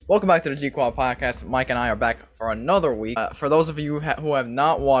Welcome back to the G-Quad podcast. Mike and I are back for another week. For those of you who have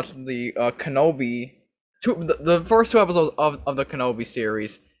not watched the Kenobi, the first two episodes of the Kenobi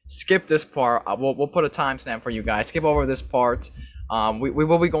series, skip this part. We'll put a timestamp for you guys. Skip over this part. We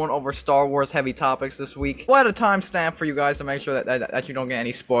will be going over Star Wars heavy topics this week. We'll add a timestamp for you guys to make sure that you don't get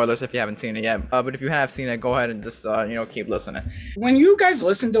any spoilers if you haven't seen it yet. But if you have seen it, go ahead and just keep listening. When you guys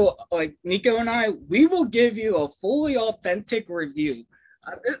listen to Nico and I, we will give you a fully authentic review.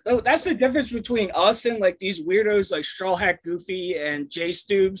 That's the difference between us and like these weirdos like Straw Hat Goofy and Jay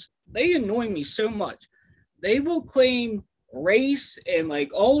Stubes. They annoy me so much. They will claim race and like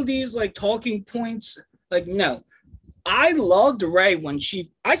all these like talking points. Like, no, I loved Rey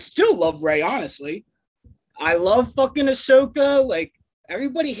I still love Rey, honestly. I love fucking Ahsoka. Like,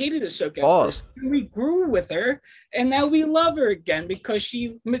 everybody hated Ahsoka. Pause. We grew with her, and now we love her again because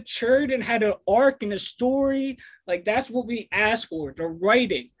she matured and had an arc and a story. Like, that's what we asked for, the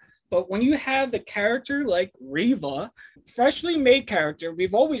writing. But when you have the character like Reva, freshly made character,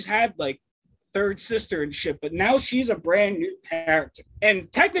 we've always had like third sister and shit, but now she's a brand new character.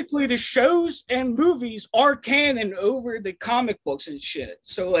 And technically the shows and movies are canon over the comic books and shit.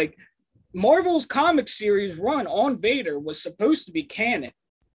 So like Marvel's comic series run on Vader was supposed to be canon.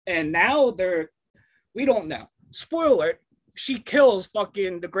 And now we don't know. Spoiler, she kills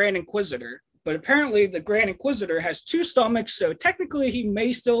fucking the Grand Inquisitor. But apparently the Grand Inquisitor has two stomachs, so technically he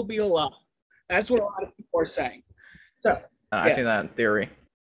may still be alive. That's what a lot of people are saying. So I see that theory.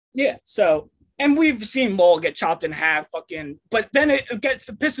 Yeah, so, and we've seen Maul get chopped in half, but then it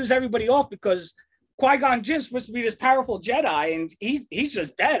pisses everybody off because Qui-Gon Jinn's supposed to be this powerful Jedi, and he's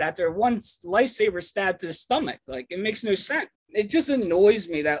just dead after one lightsaber stab to his stomach. Like, it makes no sense. It just annoys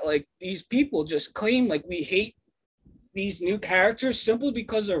me that like these people just claim like we hate these new characters simply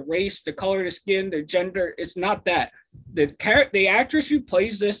because of race, the color of the skin, their gender. It's not that. The actress who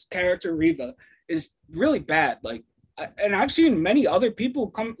plays this character, Reva, is really bad. Like, and I've seen many other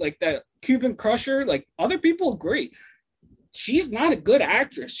people come, like that Cuban Crusher, like other people agree. She's not a good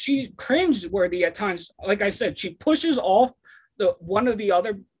actress. She's cringe-worthy at times. Like I said, she pushes off one of the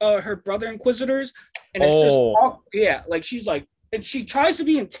other her brother Inquisitors, and it's just like she's like, and she tries to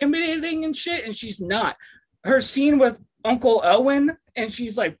be intimidating and shit, and she's not. Her scene with Uncle Owen, and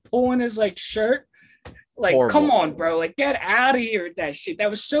she's like pulling his like shirt. Like, horrible. Come on, bro. Like, get out of here with that shit.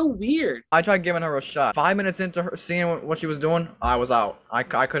 That was so weird. I tried giving her a shot. 5 minutes into her seeing what she was doing, I was out. I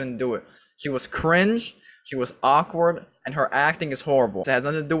couldn't do it. She was cringe. She was awkward. And her acting is horrible. It has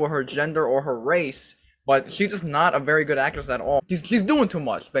nothing to do with her gender or her race. But she's just not a very good actress at all. She's doing too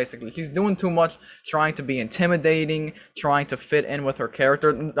much, basically. She's doing too much, trying to be intimidating, trying to fit in with her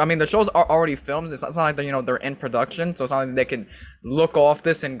character. I mean, the shows are already filmed. It's not like they're in production, so it's not like they can look off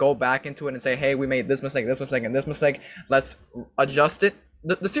this and go back into it and say, hey, we made this mistake, and this mistake. Let's adjust it.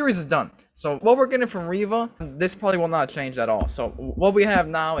 The series is done. So what we're getting from Reva, this probably will not change at all. So what we have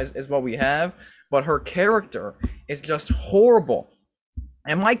now is what we have, but her character is just horrible.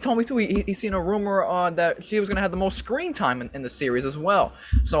 And Mike told me too, he's seen a rumor that she was going to have the most screen time in the series as well.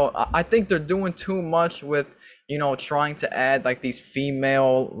 So I think they're doing too much with, trying to add like these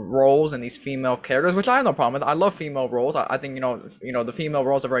female roles and these female characters, which I have no problem with. I love female roles. I think, the female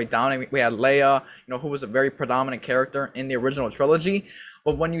roles are very dominant. We had Leia, who was a very predominant character in the original trilogy.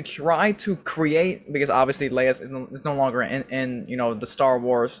 But when you try to create, because obviously Leia is no longer in the Star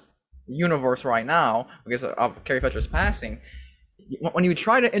Wars universe right now because of Carrie Fisher's passing, when you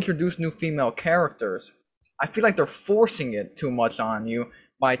try to introduce new female characters, I feel like they're forcing it too much on you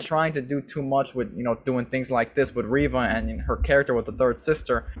by trying to do too much with, doing things like this with Reva and her character with the third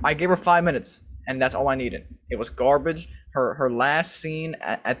sister. I gave her 5 minutes, and that's all I needed. It was garbage. Her last scene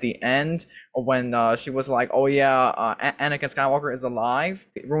at the end when she was like, oh yeah, Anakin Skywalker is alive,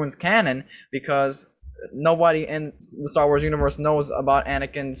 it ruins canon because nobody in the Star Wars universe knows about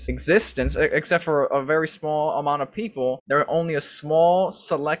Anakin's existence except for a very small amount of people. There are only a small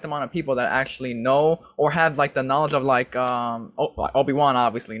select amount of people that actually know or have like the knowledge of like Obi-Wan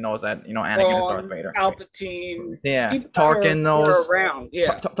obviously knows that Anakin is Darth Vader. Palpatine. Yeah, Tarkin knows. Around.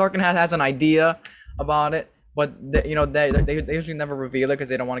 Yeah. Tarkin has an idea about it, but they usually never reveal it because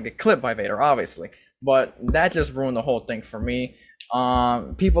they don't want to get clipped by Vader, obviously. But that just ruined the whole thing for me.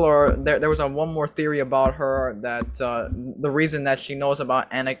 People are there was one more theory about her that the reason that she knows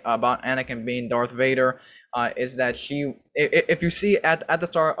about Anakin being Darth Vader is that if you see at the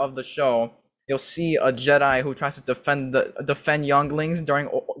start of the show, you'll see a Jedi who tries to defend younglings during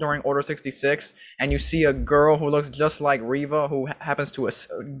Order 66, and you see a girl who looks just like Reva who happens to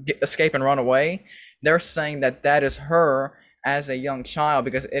escape and run away. They're saying that is her as a young child,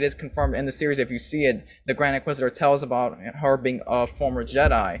 because it is confirmed in the series. If you see it, the Grand Inquisitor tells about her being a former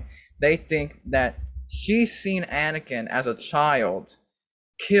Jedi. They think that she's seen Anakin as a child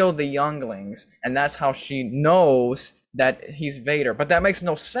kill the younglings, and that's how she knows that he's Vader. But that makes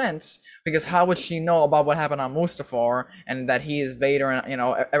no sense, because how would she know about what happened on Mustafar and that he is Vader, and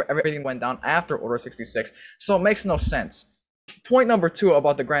everything went down after Order 66? So it makes no sense. Point number 2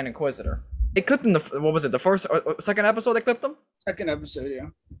 about the Grand Inquisitor. They clipped him, what was it, the first or second episode they clipped him? Second episode, yeah.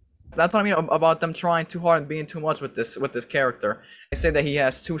 That's what I mean about them trying too hard and being too much with this character. They say that he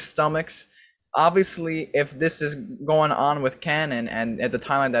has 2 stomachs. Obviously, if this is going on with canon and at the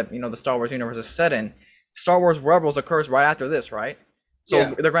timeline that the Star Wars universe is set in, Star Wars Rebels occurs right after this, right? So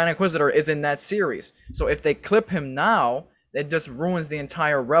Yeah. the Grand Inquisitor is in that series. So if they clip him now, it just ruins the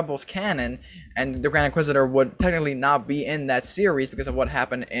entire Rebels canon, and the Grand Inquisitor would technically not be in that series because of what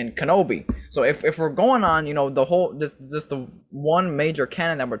happened in Kenobi. So if we're going on, the whole just the one major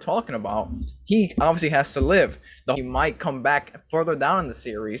canon that we're talking about, he obviously has to live. Though he might come back further down in the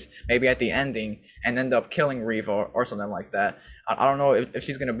series, maybe at the ending, and end up killing Reva or something like that. I don't know if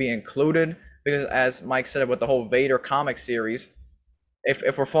she's gonna be included, because as Mike said with the whole Vader comic series,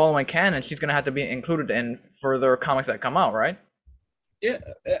 if we're following canon, she's gonna have to be included in further comics that come out, right? Yeah,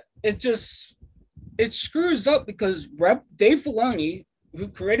 it screws up because Dave Filoni, who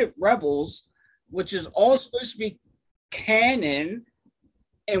created Rebels, which is all supposed to be canon,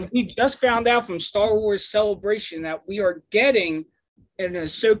 and we just found out from Star Wars Celebration that we are getting in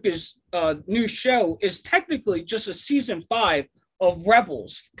Ahsoka's new show is technically just a season 5 of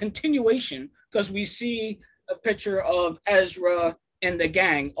Rebels continuation, because we see a picture of Ezra and the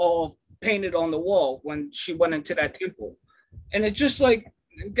gang all painted on the wall when she went into that temple. And it's just like,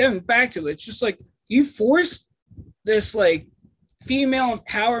 getting back to it, it's just like you forced this like female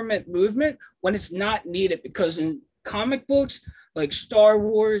empowerment movement when it's not needed, because in comic books like Star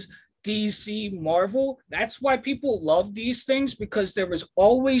Wars, DC, Marvel, that's why people love these things, because there was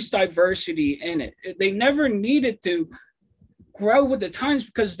always diversity in it. They never needed to grow with the times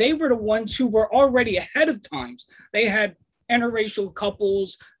because they were the ones who were already ahead of times. They had interracial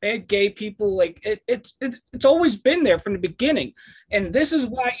couples, they had gay people. Like it's always been there from the beginning. And this is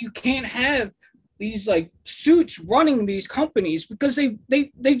why you can't have these like suits running these companies, because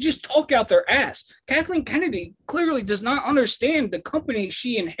they just talk out their ass. Kathleen Kennedy clearly does not understand the company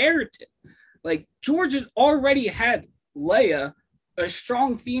she inherited. Like George has already had Leia, a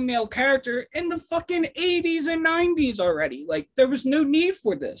strong female character, in the fucking 80s and 90s already. Like there was no need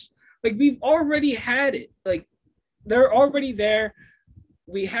for this. Like we've already had it. Like they're already there.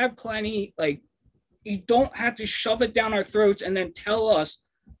 We have plenty. Like you don't have to shove it down our throats and then tell us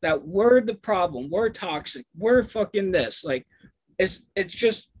that we're the problem, we're toxic, we're fucking this. Like it's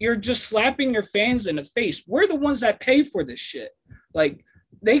just, you're just slapping your fans in the face. We're the ones that pay for this shit. Like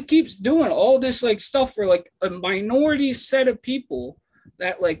they keeps doing all this like stuff for like a minority set of people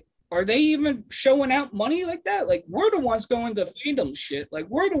that like, are they even showing out money like that? Like we're the ones going to fandom shit. Like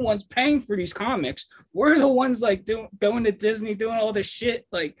we're the ones paying for these comics. We're the ones like going to Disney, doing all this shit.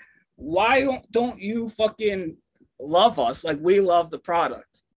 Like why don't you fucking love us like we love the product?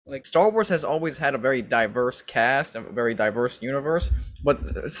 Like Star Wars has always had a very diverse cast, a very diverse universe.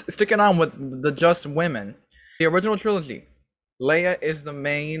 But sticking on with the just women, the original trilogy, Leia is the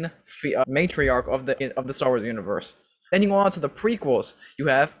main matriarch of the Star Wars universe. Then you go on to the prequels, you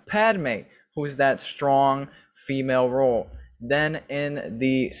have Padme, who is that strong female role. Then in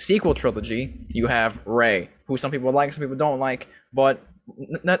the sequel trilogy, you have Rey, who some people like, some people don't like, but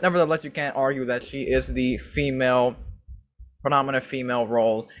nevertheless, you can't argue that she is the predominant female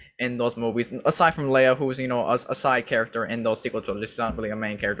role in those movies, aside from Leia, who's a side character in those sequel trilogies. She's not really a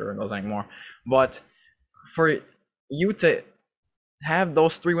main character in those anymore. But for you to have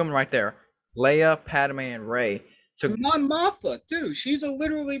those 3 women right there, Leia, Padme, and Rey, to Mon Mothma too, she's a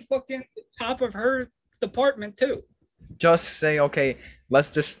literally fucking top of her department too. just say, okay,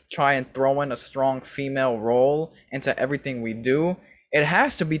 let's just try and throw in a strong female role into everything we do, it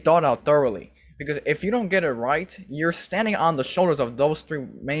has to be thought out thoroughly. Because if you don't get it right, you're standing on the shoulders of those 3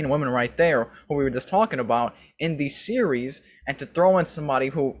 main women right there, who we were just talking about in the series, and to throw in somebody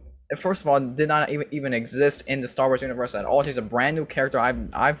who, first of all, did not even exist in the Star Wars universe at all. She's a brand new character.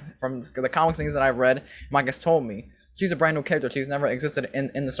 I've from the comics things that I've read, Mike has told me, she's a brand new character. She's never existed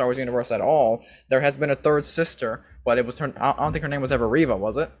in the Star Wars universe at all. There has been a third sister, but it was her. I don't think her name was ever Reva,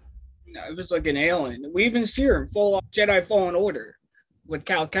 was it? No, it was like an alien. We even see her in Jedi Fallen Order with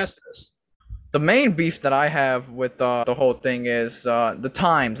Cal Kestis. The main beef that I have with the whole thing is the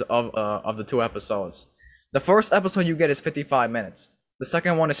times of the 2 episodes. The first episode you get is 55 minutes. The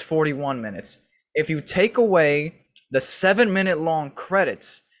second one is 41 minutes. If you take away the 7 minute long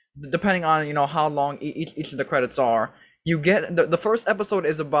credits, depending on how long each of the credits are. You get the first episode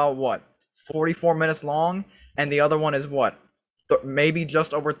is about what, 44 minutes long, and the other one is what, maybe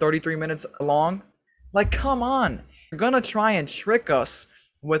just over 33 minutes long. Like, come on, you're gonna try and trick us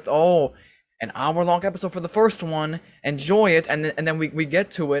with, oh, an hour long episode for the first one, enjoy it, and then we get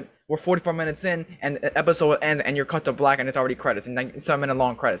to it, we're 44 minutes in, and the episode ends, and you're cut to black, and it's already credits, and then 7 minute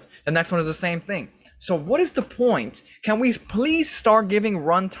long credits. The next one is the same thing. So what is the point? Can we please start giving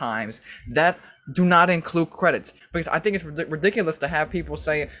run times that do not include credits? Because I think it's ridiculous to have people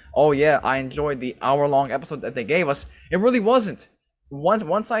say, oh yeah, I enjoyed the hour long episode that they gave us. It really wasn't.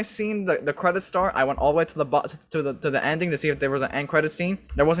 Once I seen the credits start, I went all the way to the ending to see if there was an end credit scene.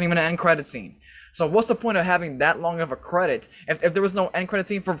 There wasn't even an end credit scene. So what's the point of having that long of a credit if there was no end credit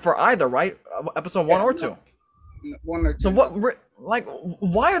scene for either, right? Episode one or two. One or two. So what? Like,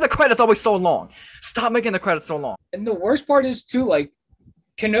 why are the credits always so long? Stop making the credits so long. And the worst part is too, like,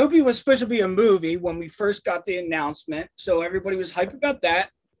 Kenobi was supposed to be a movie when we first got the announcement, so everybody was hyped about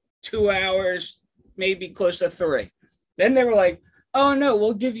that. 2 hours, maybe close to 3. Then they were like, oh no,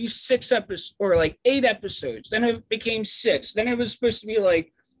 we'll give you 6 episodes or like 8 episodes. Then it became 6. Then it was supposed to be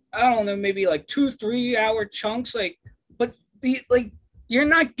like, I don't know, maybe like 2-3 hour chunks. Like, but you're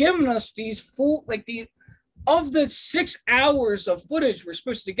not giving us these full, like, of the 6 hours of footage we're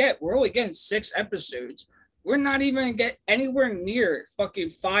supposed to get, we're only getting 6 episodes. We're not even gonna get anywhere near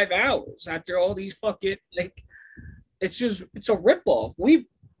fucking 5 hours after all these fucking, like, it's a ripoff. We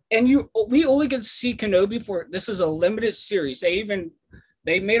only get to see Kenobi for, this is a limited series.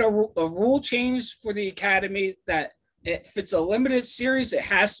 They made a rule change for the Academy that if it's a limited series, it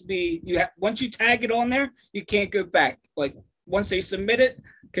has to be, once you tag it on there, you can't go back. Like, once they submit it,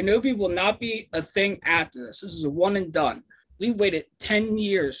 Kenobi will not be a thing after this. This is a one and done. We waited 10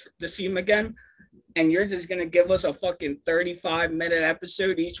 years to see him again, and you're just gonna give us a fucking 35-minute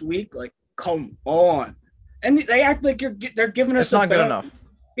episode each week? Like, come on. And they act like they're giving us, it's not good enough.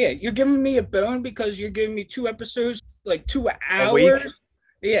 Yeah, you're giving me a bone because you're giving me 2 episodes, like 2 hours.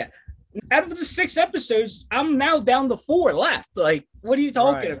 Yeah. Out of the 6 episodes, I'm now down to 4 left. Like, what are you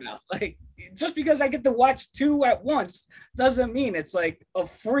talking about? Like, just because I get to watch 2 at once doesn't mean it's like a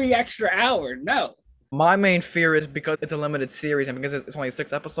free extra hour. No. My main fear is because it's a limited series and because it's only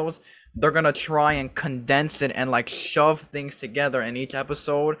 6 episodes, they're gonna try and condense it and like shove things together in each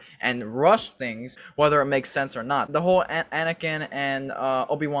episode and rush things, whether it makes sense or not. The whole Anakin and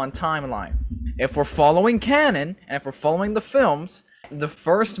Obi-Wan timeline. If we're following canon and if we're following the films, the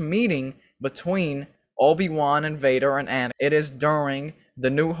first meeting between Obi-Wan and Vader and Anakin, it is during The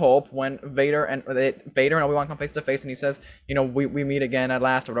New Hope when Vader and Obi-Wan come face to face and he says, we meet again at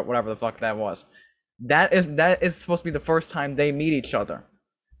last, or whatever the fuck that was. That is supposed to be the first time they meet each other.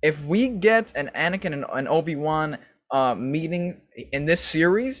 If we get an Anakin and Obi-Wan meeting in this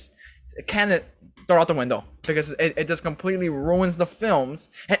series, kind of throw out the window because it just completely ruins the films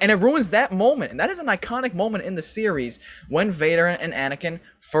and it ruins that moment. And that is an iconic moment in the series when Vader and Anakin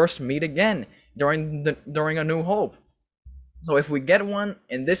first meet again during A New Hope. So if we get one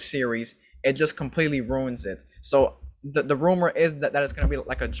in this series, it just completely ruins it. So the rumor is that it's going to be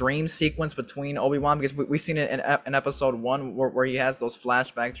like a dream sequence between Obi-Wan, because we've seen it in episode 1 where he has those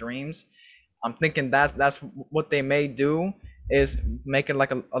flashback dreams. I'm thinking that's what they may do, is make it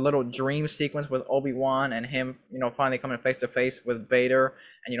like a little dream sequence with Obi-Wan and him, finally coming face to face with Vader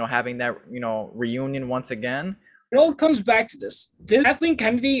and, having that, reunion once again. It all comes back to this. Kathleen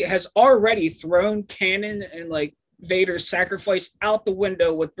Kennedy has already thrown canon and like Vader's sacrifice out the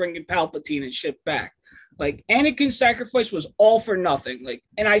window with bringing Palpatine and shit back. Like, Anakin's sacrifice was all for nothing. Like,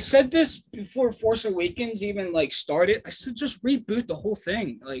 and I said this before Force Awakens even like started. I said, just reboot the whole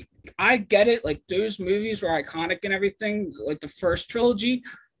thing. Like, I get it. Like, those movies were iconic and everything. Like the first trilogy.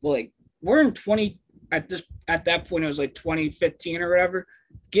 But, like, we're in at that point it was like 2015 or whatever.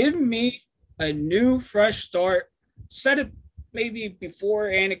 Give me a new fresh start. Set it maybe before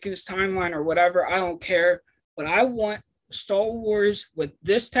Anakin's timeline or whatever. I don't care. But I want Star Wars with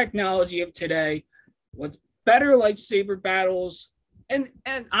this technology of today, with better lightsaber battles, and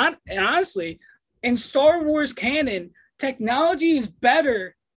honestly, in Star Wars canon, technology is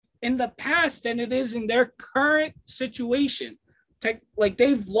better in the past than it is in their current situation. Like,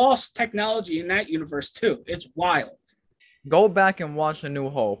 they've lost technology in that universe too. It's wild. Go back and watch A New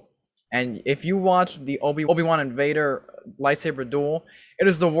Hope, and if you watch the Obi-Wan and Vader lightsaber duel, it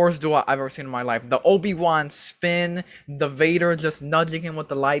is the worst duel I've ever seen in my life. The Obi-Wan spin, the Vader just nudging him with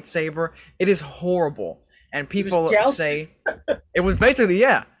the lightsaber, it is horrible. And people say it was basically,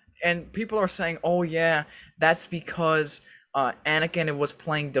 yeah. And people are saying, oh yeah, that's because Anakin was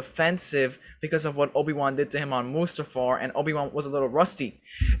playing defensive because of what Obi-Wan did to him on Mustafar, and Obi-Wan was a little rusty.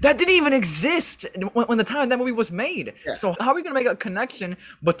 That didn't even exist when the time that movie was made. Yeah. So how are we gonna make a connection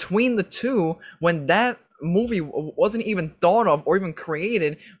between the two when that movie wasn't even thought of or even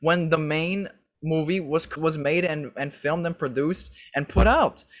created when the main movie was made and filmed and produced and put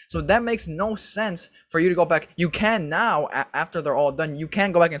out? So that makes no sense for you to go back. You can now, after they're all done, you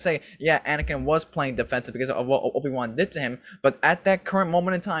can go back and say, yeah, Anakin was playing defensive because of what Obi-Wan did to him. But at that current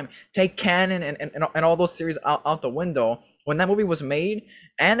moment in time, take canon and all those series out the window. When that movie was made,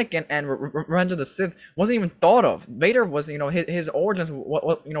 Anakin and Revenge of the Sith wasn't even thought of. Vader was, his origins,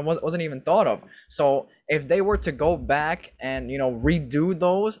 wasn't even thought of. So if they were to go back and, redo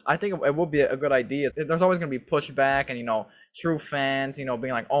those, I think it would be a good idea. There's always going to be pushback and, true fans,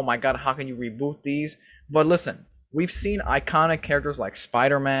 being like, oh my God, how can you reboot these? But listen, we've seen iconic characters like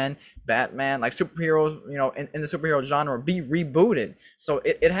Spider-Man, Batman, like superheroes, in the superhero genre be rebooted. So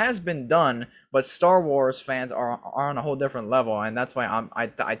it has been done, but Star Wars fans are on a whole different level, and that's why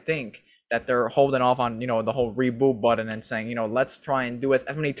I think that they're holding off on the whole reboot button and saying let's try and do as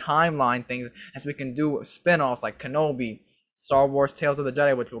many timeline things as we can do, spin-offs like Kenobi, Star Wars Tales of the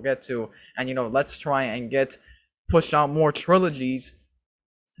Jedi, which we'll get to, and let's try and push out more trilogies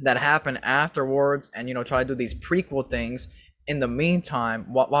that happen afterwards, and try to do these prequel things in the meantime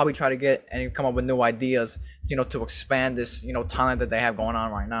while we try to get and come up with new ideas to expand this talent that they have going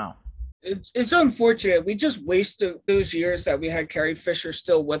on right now. It's unfortunate. We just wasted those years that we had Carrie Fisher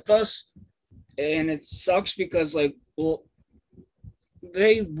still with us, and it sucks because they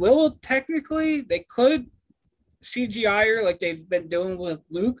could CGI her like they've been doing with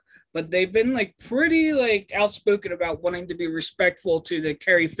Luke, but they've been pretty outspoken about wanting to be respectful to the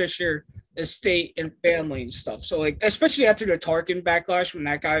Carrie Fisher estate and family and stuff. So especially after the Tarkin backlash when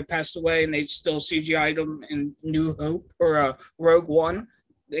that guy passed away and they still CGI'd him in New Hope or Rogue One,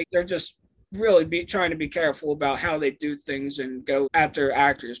 they're just really trying to be careful about how they do things and go after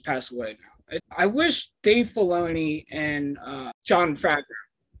actors pass away now. I wish Dave Filoni and Jon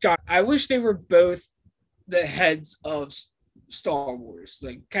Favreau, I wish they were both the heads of Star Wars.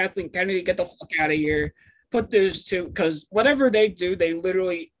 Kathleen Kennedy, get the fuck out of here. Put those two, because whatever they do, they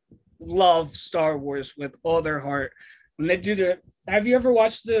literally love Star Wars with all their heart. When they do have you ever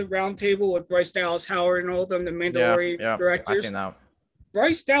watched the roundtable with Bryce Dallas Howard and all them, the Mandalorian directors? I've seen that.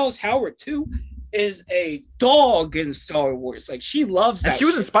 Bryce Dallas Howard too is a dog in Star Wars. She loves that. And she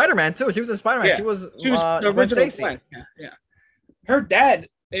was in Spider-Man too. She was in Spider-Man. Yeah. She was the Gwen Stacy. Yeah. Her dad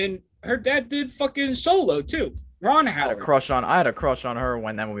did fucking Solo too. Ron Howard. I had a crush on her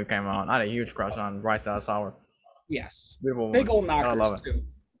when that movie came out. I had a huge crush on Bryce Dallas Howard. Yes. Beautiful big woman. old knockers too.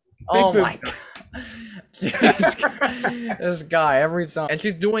 Oh my God. this guy every time, and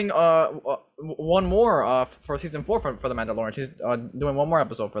she's doing one more for season 4 for the Mandalorian. She's doing one more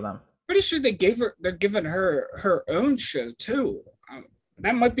episode for them. Pretty sure they're giving her own show too.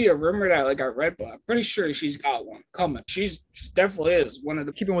 That might be a rumor that I read, but I'm pretty sure she's got one coming. She definitely is one of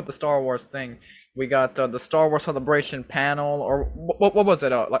the. Keeping with the Star Wars thing, we got the Star Wars Celebration panel, or what was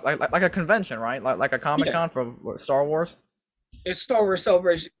it? Like a convention, right? Like a Comic-Con for Star Wars. It's Star Wars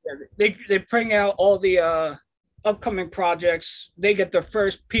Celebration. They bring out all the upcoming projects. They get the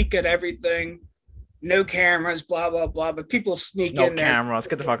first peek at everything. No cameras, blah blah blah. But people sneak in there. No cameras.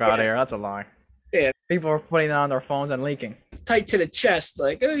 Get the fuck out of here. That's a lie. Yeah. People are putting it on their phones and leaking. Tight to the chest,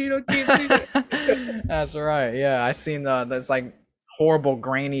 oh, can't see that. That's right. Yeah, I seen there's horrible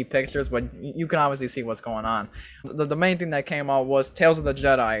grainy pictures, but you can obviously see what's going on. The main thing that came out was Tales of the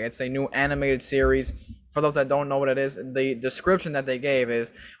Jedi. It's a new animated series. For those that don't know what it is, the description that they gave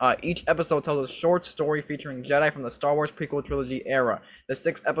is each episode tells a short story featuring Jedi from the Star Wars prequel trilogy era. The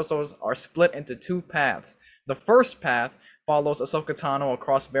 6 episodes are split into 2 paths. The first path follows Ahsoka Tano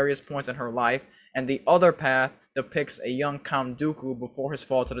across various points in her life, and the other path depicts a young Count Dooku before his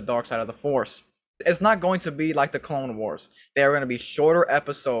fall to the dark side of the Force. It's not going to be like the Clone Wars. They are going to be shorter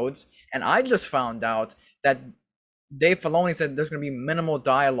episodes, and I just found out that Dave Filoni said there's going to be minimal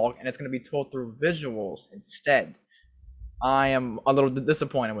dialogue and it's going to be told through visuals instead. I am a little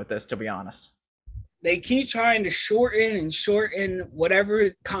disappointed with this, to be honest. They keep trying to shorten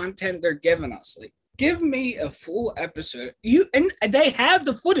whatever content they're giving us. Give me a full episode. And they have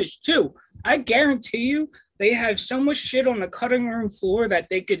the footage too. I guarantee you they have so much shit on the cutting room floor that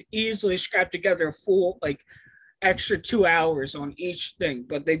they could easily scrap together a full extra 2 hours on each thing,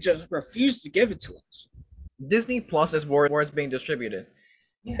 but they just refuse to give it to us. Disney Plus is where it's being distributed.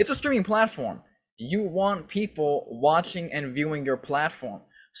 Yeah. It's a streaming platform. You want people watching and viewing your platform.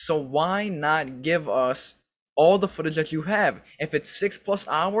 So why not give us all the footage that you have. If it's 6+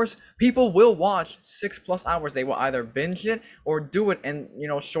 hours, people will watch 6+ hours. They will either binge it or do it in,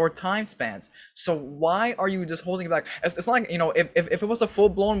 short time spans. So why are you just holding it back? It's not like, if it was a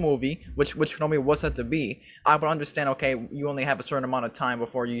full-blown movie, which Kenobi was said to be, I would understand, okay, you only have a certain amount of time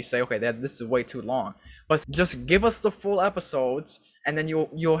before you say, okay, this is way too long. But just give us the full episodes, and then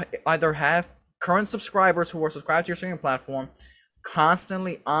you'll either have current subscribers who are subscribed to your streaming platform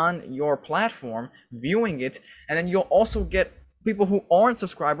constantly on your platform viewing it, and then you'll also get people who aren't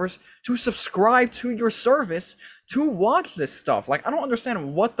subscribers to subscribe to your service to watch this stuff. Like, I don't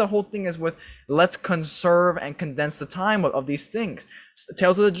understand what the whole thing is with let's conserve and condense the time of these things.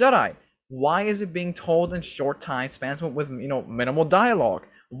 Tales of the Jedi, why is it being told in short time spans with minimal dialogue?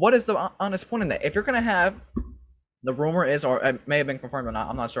 What is the honest point in that? If you're gonna have, the rumor is, or it may have been confirmed or not,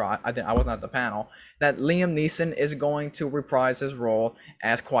 I'm not sure, I wasn't at the panel, that Liam Neeson is going to reprise his role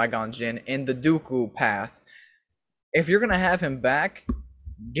as Qui-Gon Jinn in the Dooku path. If you're going to have him back,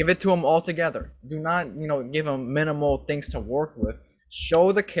 give it to him all together. Do not, give him minimal things to work with.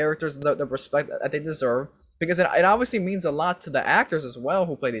 Show the characters the respect that they deserve, because it obviously means a lot to the actors as well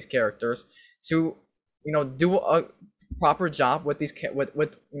who play these characters to, do a proper job with these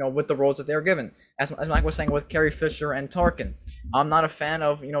with the roles that they're given. As Mike was saying with Carrie Fisher and Tarkin, I'm not a fan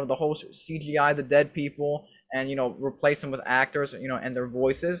of the whole CGI the dead people and replace them with actors and their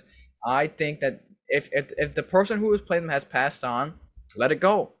voices. I think that if the person who has played them has passed on, let it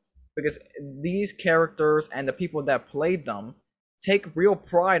go, because these characters and the people that played them take real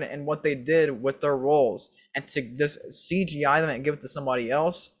pride in what they did with their roles, and to just CGI them and give it to somebody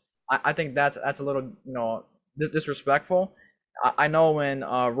else, I think that's a little disrespectful. I know in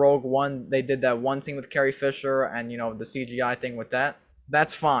Rogue One they did that one scene with Carrie Fisher and the CGI thing with that.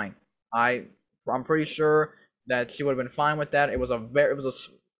 That's fine. I'm pretty sure that she would have been fine with that. It was a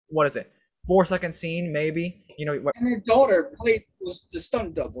what is it, 4-second scene maybe. And her daughter was the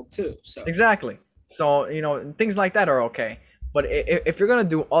stunt double too. So exactly. So things like that are okay. But if you're gonna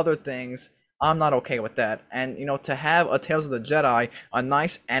do other things, I'm not okay with that. And to have a Tales of the Jedi, a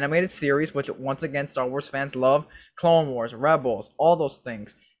nice animated series, which once again Star Wars fans love, Clone Wars, Rebels, all those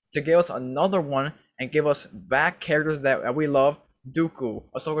things, to give us another one and give us back characters that we love, Dooku,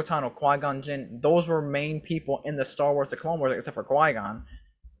 Ahsoka Tano, Qui-Gon Jinn, those were main people in the Star Wars, the Clone Wars, except for Qui-Gon.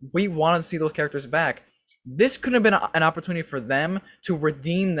 We wanted to see those characters back. This could have been an opportunity for them to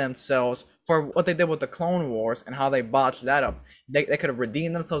redeem themselves for what they did with the Clone Wars and how they botched that up. They could have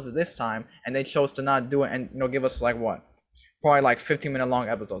redeemed themselves at this time, and they chose to not do it and give us like what? Probably like 15-minute long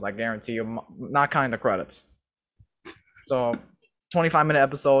episodes, I guarantee you, not counting the credits. So 25-minute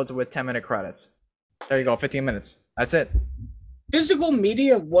episodes with 10-minute credits. There you go, 15 minutes. That's it. Physical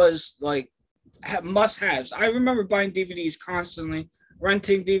media was like must-haves. I remember buying DVDs constantly,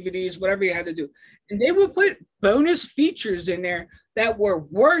 renting DVDs, whatever you had to do. And they would put bonus features in there that were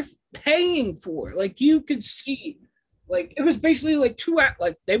worth paying for. Like, you could see, like, it was basically like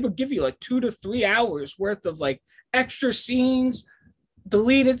they would give you like 2 to 3 hours worth of like extra scenes,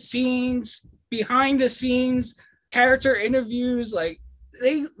 deleted scenes, behind the scenes, character interviews. Like,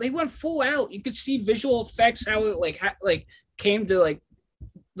 they went full out. You could see visual effects, how it came to like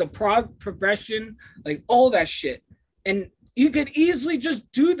the progression, like all that shit. And you could easily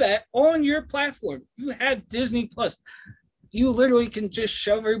just do that on your platform. You have Disney Plus. You literally can just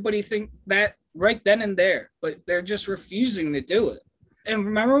show everybody that right then and there, but they're just refusing to do it. And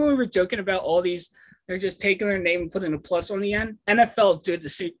remember when we were joking about all these, they're just taking their name and putting a plus on the end? NFL's doing the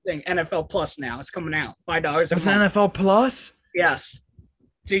same thing. NFL Plus now. It's coming out. $5 a month. It's NFL Plus? Yes.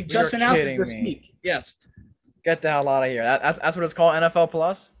 They just announced it this week. Yes. Get the hell out of here. That's what it's called, NFL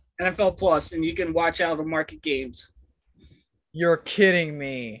Plus? NFL Plus, and you can watch out the market games. You're kidding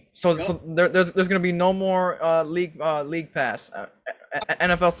me. So there's going to be no more league pass,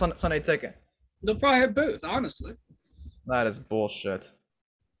 NFL Sunday Ticket. They'll probably have both, honestly. That is bullshit.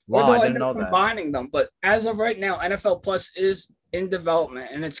 Wow, I didn't know that. Combining them, but as of right now, NFL Plus is in development,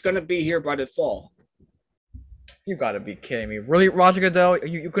 and it's going to be here by the fall. You got to be kidding me. Really, Roger Goodell,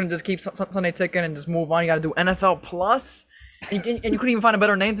 you couldn't just keep Sunday Ticket and just move on? You got to do NFL Plus? And you couldn't even find a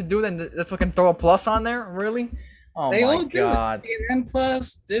better name to do than just fucking throw a plus on there? Really? Oh they my God. CNN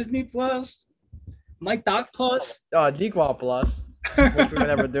Plus, Disney Plus, Mike Doc Plus. Dequal Plus, which we would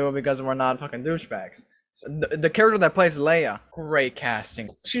never do because we're not fucking douchebags. So the character that plays Leia, great casting.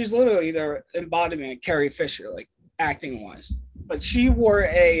 She's literally their embodiment of Carrie Fisher, like acting wise. But she wore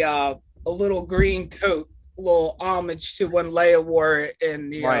a little green coat, a little homage to when Leia wore it in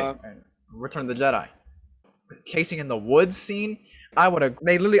the Return of the Jedi. Chasing in the woods scene, I could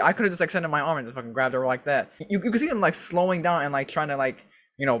have just extended my arm and just fucking grabbed her like that. You could see them like slowing down and like trying to like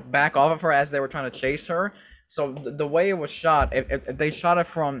back off of her as they were trying to chase her. So the way it was shot, if they shot it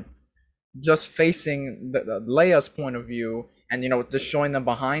from just facing the Leia's point of view and just showing them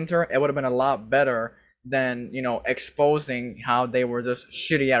behind her, it would have been a lot better than exposing how they were just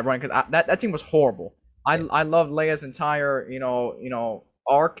shitty at running. Because that scene was horrible. I loved Leia's entire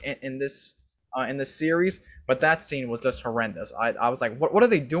arc in this series, but that scene was just horrendous. I was like, what are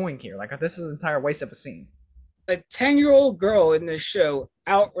they doing here? Like, this is an entire waste of a scene. A 10-year-old girl in this show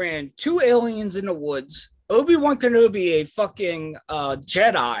outran two aliens in the woods, Obi-Wan Kenobi, a fucking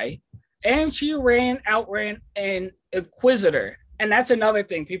Jedi, and she outran an Inquisitor. And that's another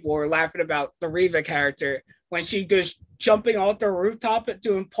thing people were laughing about the Reva character when she goes jumping off the rooftop and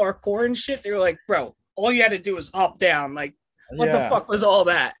doing parkour and shit. They were like, bro, all you had to do was hop down. Like, what the fuck was all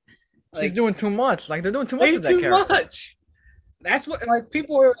that? Like, she's doing too much. Like, they're doing too much with that character. Much. That's what like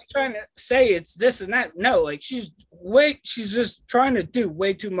people are like, trying to say it's this and that. No, like she's just trying to do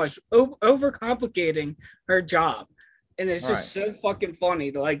way too much, overcomplicating her job. And it's just so fucking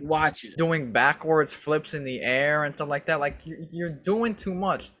funny to like watch it. Doing backwards flips in the air and stuff like that. Like you're doing too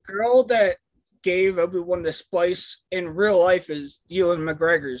much. Girl that gave Obi-Wan the splice in real life is Ewan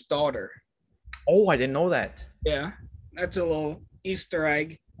McGregor's daughter. Oh, I didn't know that. Yeah, that's a little Easter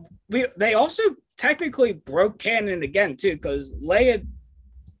egg. They also technically broke canon again too, because Leia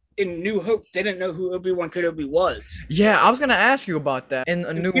in New Hope didn't know who Obi-Wan Kenobi was. Yeah, I was gonna ask you about that. In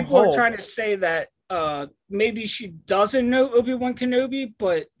A New Hope, people are trying to say that maybe she doesn't know Obi-Wan Kenobi,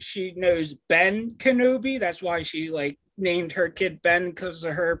 but she knows Ben Kenobi. That's why she like named her kid Ben, because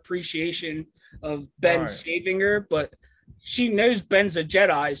of her appreciation of Ben saving her. But she knows Ben's a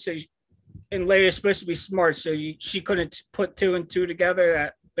Jedi, so and Leia's supposed to be smart, so she couldn't put two and two together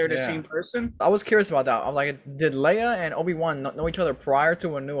that they're the same person. I was curious about that. I'm like, did Leia and Obi-Wan know each other prior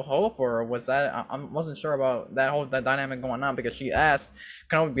to A New Hope, or was that? I wasn't sure about that dynamic going on, because she asked,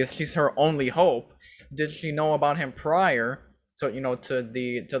 because she's her only hope. Did she know about him prior to to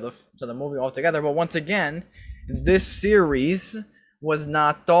the movie altogether? But once again, this series was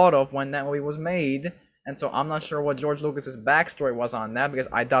not thought of when that movie was made. And so I'm not sure what George Lucas's backstory was on that, because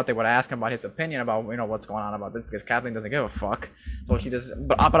I doubt they would ask him about his opinion about what's going on about this, because Kathleen doesn't give a fuck. So she just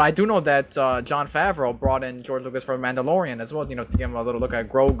but I do know that Jon Favreau brought in George Lucas for Mandalorian as well, to give him a little look at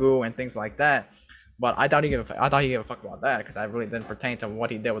Grogu and things like that. But I thought he gave a fuck about that, because that really didn't pertain to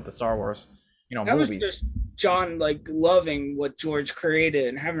what he did with the Star Wars that movies. Was just John like loving what George created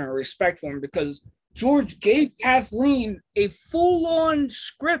and having a respect for him, because George gave Kathleen a full-on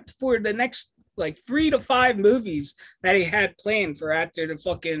script for the next like 3 to 5 movies that he had planned for after the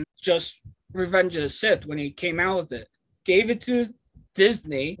fucking just Revenge of the Sith when he came out with it. Gave it to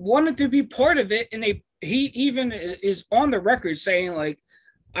Disney, wanted to be part of it, and he even is on the record saying like,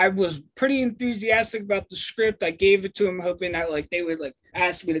 I was pretty enthusiastic about the script. I gave it to him hoping that like they would like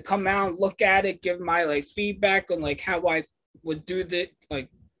ask me to come out and look at it, give my like feedback on like how I would do the like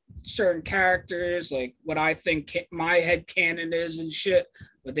certain characters, like what I think my head canon is and shit.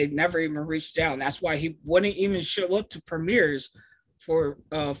 But they never even reached out. And that's why he wouldn't even show up to premieres for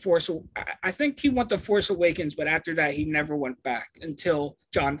Force. I think he went to Force Awakens, but after that, he never went back until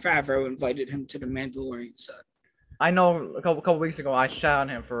Jon Favreau invited him to the Mandalorian set. I know a couple weeks ago, I shot on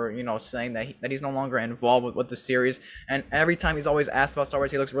him for, saying that he's no longer involved with the series. And every time he's always asked about Star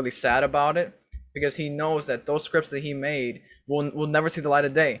Wars, he looks really sad about it, because he knows that those scripts that he made will never see the light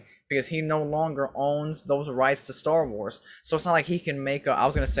of day, because he no longer owns those rights to Star Wars. So it's not like he can make I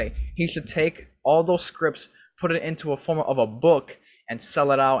was going to say, he should take all those scripts, put it into a form of a book, and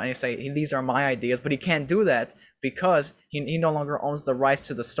sell it out and say, these are my ideas. But he can't do that, because he no longer owns the rights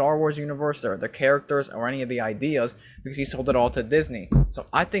to the Star Wars universe, or the characters, or any of the ideas, because he sold it all to Disney. So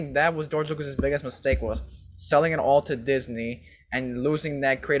I think that was George Lucas's biggest mistake, was selling it all to Disney and losing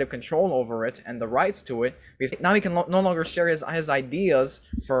that creative control over it and the rights to it, because now he can no longer share his ideas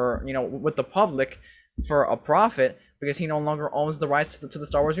for with the public for a profit, because he no longer owns the rights to the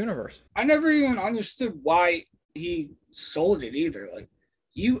Star Wars universe. I never even understood why he sold it either. Like,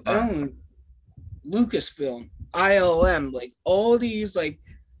 you own Lucasfilm, ILM, like all these, like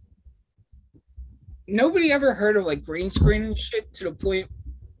nobody ever heard of like green screen and shit to the point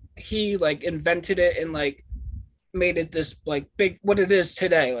he like invented it and like made it this like big what it is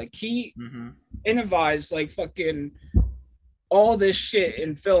today. Like he innovates like fucking all this shit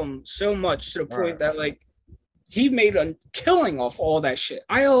in film so much to the point that like he made a killing off all that shit.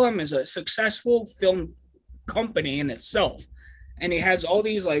 ILM is a successful film company in itself, and he has all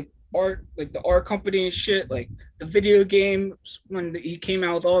these like art, like the art company and shit, like the video games when he came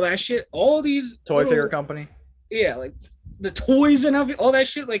out with all that shit, all these toy figure company, like the toys and all that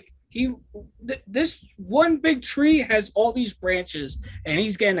shit. Like this one big tree has all these branches, and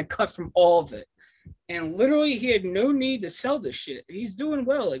he's getting a cut from all of it. And literally, he had no need to sell this shit. He's doing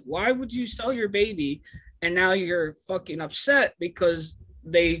well. Like, why would you sell your baby and now you're fucking upset because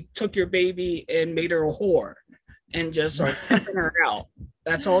they took your baby and made her a whore and just are pimping her out?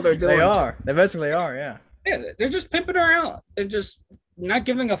 That's all they're doing. They are. They basically are, yeah. Yeah, they're just pimping her out and just not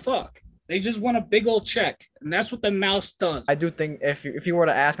giving a fuck. They just want a big old check, and that's what the mouse does. I do think if you were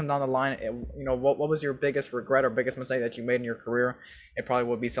to ask him down the line, what was your biggest regret or biggest mistake that you made in your career, it probably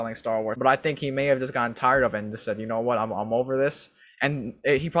would be selling Star Wars. But I think he may have just gotten tired of it and just said, you know what, I'm over this. And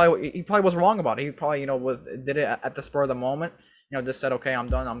he probably was wrong about it. He probably did it at the spur of the moment. Just said, okay, I'm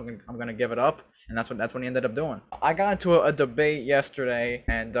done. I'm gonna give it up. And that's when he ended up doing. I got into a debate yesterday,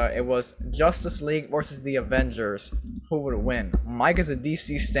 and it was Justice League versus the Avengers. Who would win? Mike is a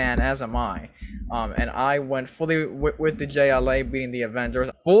DC stan, as am I. And I went fully with the JLA beating the Avengers.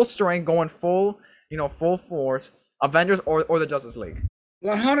 Full strength, going full force. Avengers or the Justice League.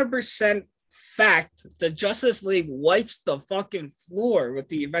 100% fact, the Justice League wipes the fucking floor with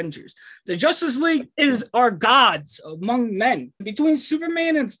the Avengers. The Justice League are gods among men. Between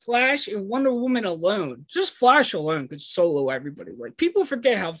Superman and Flash and Wonder Woman alone, just Flash alone could solo everybody. Like, people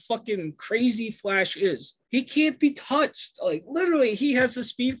forget how fucking crazy Flash is. He can't be touched. Like, literally, he has the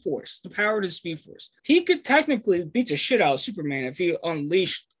Speed Force, the power of the Speed Force. He could technically beat the shit out of Superman if he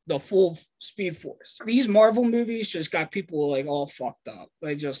unleashed the full Speed Force. These Marvel movies just got people like all fucked up.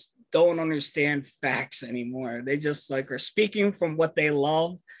 They just don't understand facts anymore. They just like are speaking from what they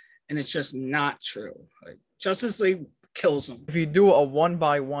love, and it's just not true. Like, Justice League kills them. If you do a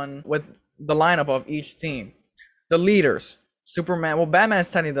 1-by-1 with the lineup of each team, the leaders, Superman. Well, Batman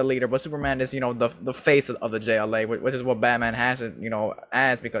is technically the leader, but Superman is the face of the JLA, which is what Batman has it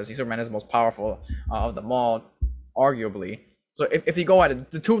as, because Superman is the most powerful of them all, arguably. So if you go at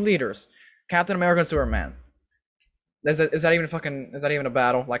it, the two leaders, Captain America and Superman. Is that even a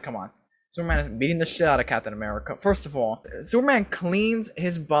battle? Like, come on. Superman is beating the shit out of Captain America. First of all, Superman cleans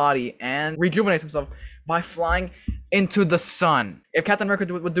his body and rejuvenates himself by flying into the sun. If Captain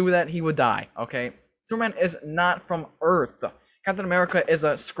America would do that, he would die, okay? Superman is not from Earth. Captain America is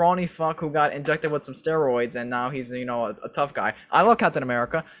a scrawny fuck who got injected with some steroids, and now he's a tough guy. I love Captain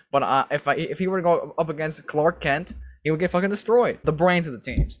America, but if he were to go up against Clark Kent, he would get fucking destroyed. The brains of the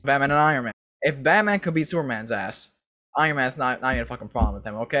teams, Batman and Iron Man. If Batman could beat Superman's ass, Iron Man's not even a fucking problem with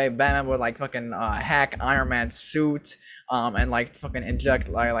him, okay? Batman would like fucking hack Iron Man's suit, and like fucking inject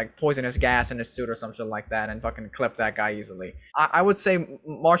like poisonous gas in his suit or some shit like that, and fucking clip that guy easily. I would say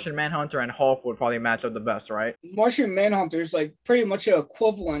Martian Manhunter and Hulk would probably match up the best, right? Martian Manhunter is like pretty much an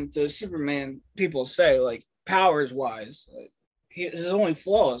equivalent to Superman. People say, like, powers wise, like, his only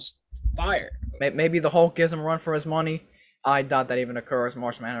flaw is fire. Maybe the Hulk gives him a run for his money. I doubt that even occurs.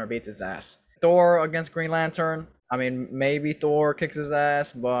 Martian Manhunter beats his ass. Thor against Green Lantern. I mean, maybe Thor kicks his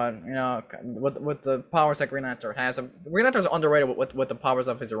ass, but with the powers that Green Lantern has, Green Lantern's underrated with the powers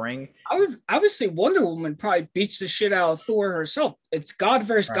of his ring. I would say Wonder Woman probably beats the shit out of Thor herself. It's God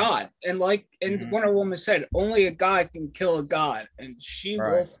versus God, and Wonder Woman said, only a god can kill a god, and she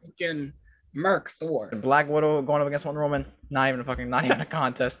will fucking murk Thor. Black Widow going up against Wonder Woman, not even a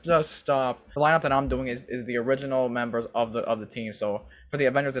contest. Just stop. The lineup that I'm doing is the original members of the team. So for the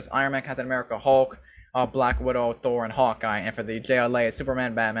Avengers, it's Iron Man, Captain America, Hulk, Black Widow, Thor, and Hawkeye. And for the JLA, it's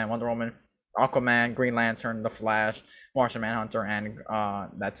Superman, Batman, Wonder Woman, Aquaman, Green Lantern, The Flash, Martian Manhunter, and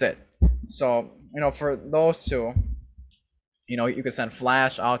that's it. So for those two, you could send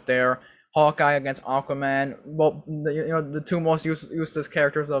Flash out there, Hawkeye against Aquaman. Well, the two most useless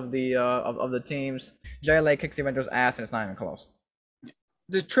characters of the teams. JLA kicks the Avengers' ass, and it's not even close.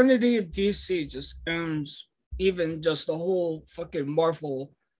 The Trinity of DC just owns even just the whole fucking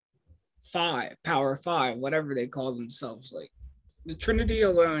Marvel Power 5, whatever they call themselves. Like, the Trinity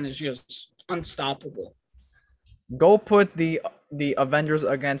alone is just unstoppable. Go put the Avengers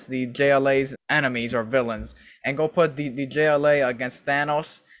against the JLA's enemies or villains, and go put the JLA against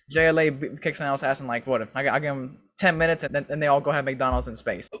Thanos. JLA kicks Thanos' ass in like what? I give them 10 minutes, and then they all go have McDonald's in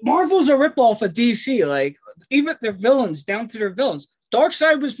space. Marvel's a ripoff of DC. Like, even their villains, down to their villains.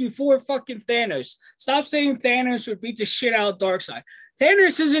 Darkseid was before fucking Thanos. Stop saying Thanos would beat the shit out of Darkseid.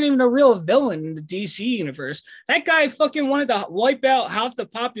 Thanos isn't even a real villain in the DC universe. That guy fucking wanted to wipe out half the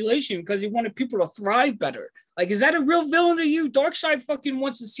population because he wanted people to thrive better. Like, is that a real villain to you? Darkseid fucking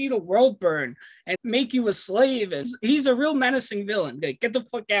wants to see the world burn and make you a slave. And he's a real menacing villain. Like, get the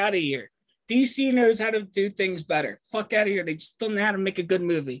fuck out of here. DC knows how to do things better. Fuck out of here. They just don't know how to make a good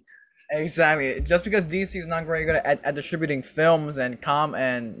movie. Exactly. Just because DC is not very good at distributing films and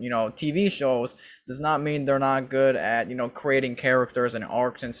TV shows does not mean they're not good at creating characters and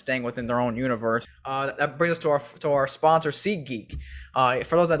arcs and staying within their own universe. That brings us to our sponsor, SeatGeek.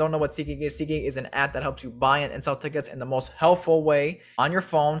 For those that don't know what SeatGeek is an app that helps you buy and sell tickets in the most helpful way on your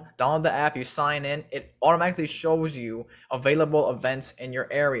phone. Download the app, you sign in, it automatically shows you available events in your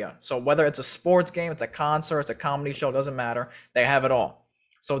area. So whether it's a sports game, it's a concert, it's a comedy show, doesn't matter. They have it all.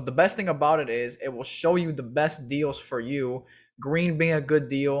 So the best thing about it is it will show you the best deals for you. Green being a good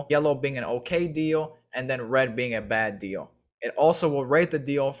deal, yellow being an okay deal, and then red being a bad deal. It also will rate the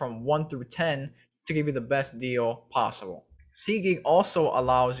deal from 1 through 10 to give you the best deal possible. SeatGeek also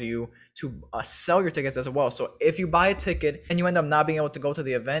allows you to sell your tickets as well. So if you buy a ticket and you end up not being able to go to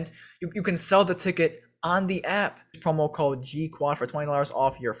the event, you can sell the ticket on the app. Promo code GQuad for $20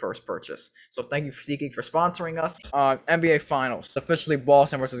 off your first purchase. So thank you for SeatGeek for sponsoring us. NBA Finals, officially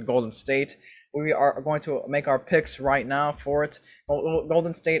Boston versus Golden State. We are going to make our picks right now for it.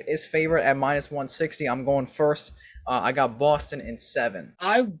 Golden State is favored at -160. I'm going first. I got Boston in 7.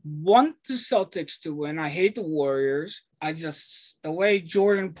 I want the Celtics to win. I hate the Warriors. The way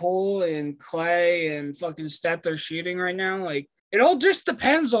Jordan Poole and Clay and fucking Steph are shooting right now, like, it all just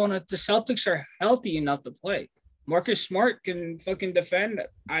depends on if the Celtics are healthy enough to play. Marcus Smart can fucking defend.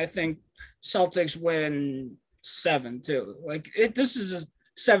 I think Celtics win 7 too. Like, this is a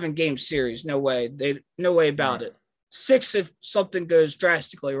 7-game series. No way about it. 6 if something goes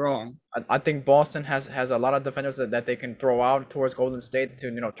drastically wrong. I think Boston has a lot of defenders that they can throw out towards Golden State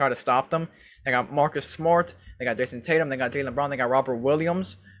to try to stop them. They got Marcus Smart, they got Jason Tatum, they got Jaylen Brown, they got Robert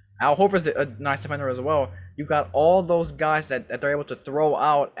Williams. Al Horford's a nice defender as well. You got all those guys that they're able to throw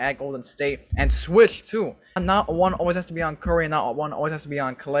out at Golden State and switch too. Not one always has to be on Curry, and not one always has to be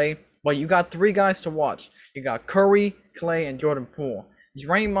on Clay. But you got 3 guys to watch. You got Curry, Clay, and Jordan Poole.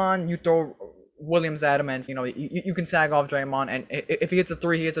 Draymond, you throw Williams at him, and you can sag off Draymond, and if he hits a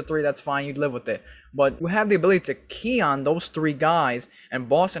three, that's fine. You'd live with it. But you have the ability to key on those 3 guys, and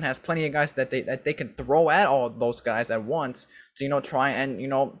Boston has plenty of guys that they can throw at all those guys at once to try and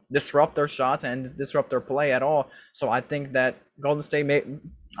disrupt their shots and disrupt their play at all. So I think that Golden State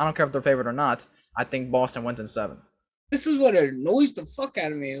I don't care if they're favored or not. I think Boston wins in 7. This is what annoys the fuck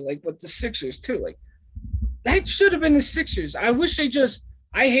out of me, like with the Sixers too. Like, that should have been the Sixers.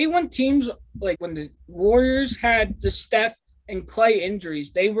 I hate when teams, like when the Warriors had the Steph and Clay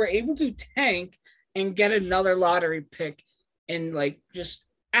injuries, they were able to tank and get another lottery pick and like just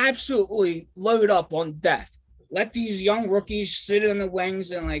absolutely load up on depth. Let these young rookies sit in the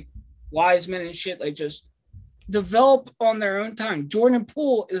wings and like Wiseman and shit, like just develop on their own time. Jordan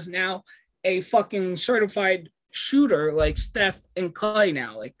Poole is now a fucking certified shooter like Steph and Clay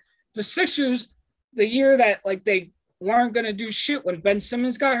now. Like, the Sixers, the year that like they weren't going to do shit when Ben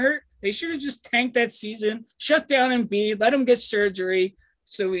Simmons got hurt, they should have just tanked that season, shut down Embiid, let him get surgery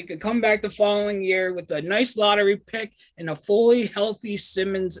so we could come back the following year with a nice lottery pick and a fully healthy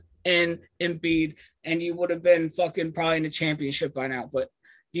Simmons and Embiid, and you would have been fucking probably in the championship by now. But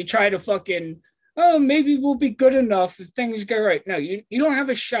you try to fucking, maybe we'll be good enough if things go right. No, you don't have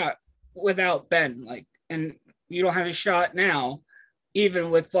a shot without Ben, like, and you don't have a shot now,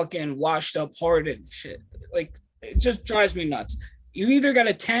 even with fucking washed up Harden shit. Like, it just drives me nuts. You either got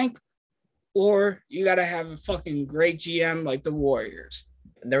to tank or you got to have a fucking great GM like the Warriors.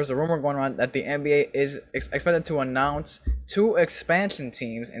 There's a rumor going on that the NBA is expected to announce 2 expansion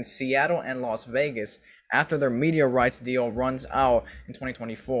teams in Seattle and Las Vegas after their media rights deal runs out in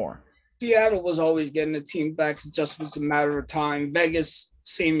 2024. Seattle was always getting the team back. It just was a matter of time. Vegas,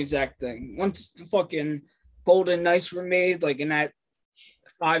 same exact thing. Once the fucking Golden Knights were made, like in that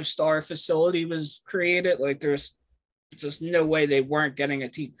 5-star facility was created, like there's just no way they weren't getting a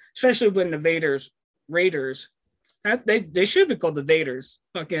team, especially when the Raiders, they should be called the Vaders,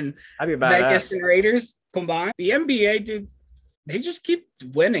 fucking Vegas and Raiders combined. The NBA, dude, they just keep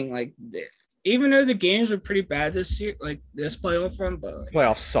winning. Like, even though the games were pretty bad this year, like this playoff run, but like,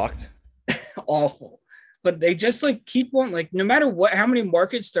 playoffs sucked. Awful. But they just like keep on, like, no matter how many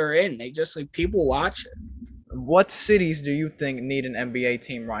markets they're in, they just like people watch it. What cities do you think need an NBA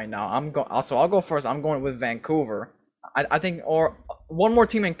team right now? I'll go first. I'm going with Vancouver. I think, or one more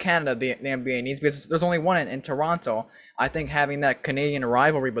team in Canada the NBA needs, because there's only one in Toronto. I think having that Canadian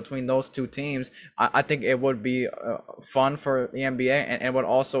rivalry between those 2 teams, I think it would be fun for the NBA, and it would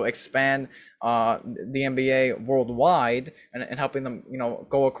also expand the NBA worldwide and helping them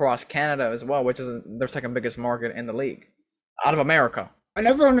go across Canada as well, which is their second biggest market in the league out of America. I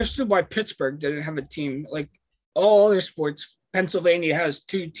never understood why Pittsburgh didn't have a team. Like all other sports, Pennsylvania has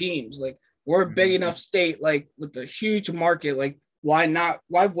 2 teams. Like, we're a big enough state, like with a huge market. Like, why not?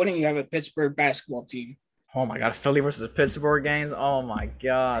 Why wouldn't you have a Pittsburgh basketball team? Oh my God, Philly versus Pittsburgh games. Oh my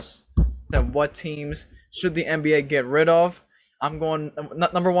gosh. Then what teams should the NBA get rid of? I'm going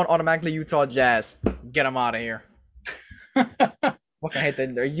number 1 automatically Utah Jazz. Get them out of here. Fucking hate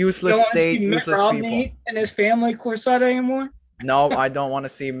that they're You don't useless want to see state, Mitt useless people. Romney and his family courtside anymore. No, I don't want to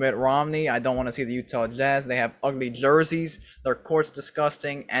see Mitt Romney. I don't want to see the Utah Jazz. They have ugly jerseys. Their court's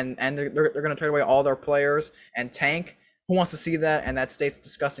disgusting, and they're gonna trade away all their players and tank. Who wants to see that? And that state's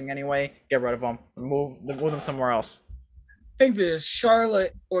disgusting anyway. Get rid of them. Move them somewhere else. I think the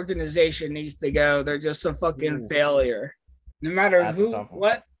Charlotte organization needs to go. They're just a fucking failure. No matter That's a who, tough one.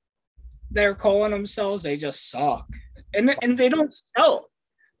 what they're calling themselves, they just suck. And they don't sell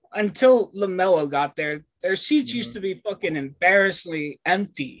until LaMelo got there. Their seats used to be fucking embarrassingly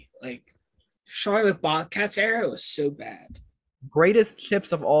empty. Like Charlotte Bobcats era was so bad. Greatest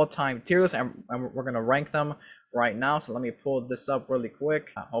chips of all time, tier list, and we're gonna rank them right now. So let me pull this up really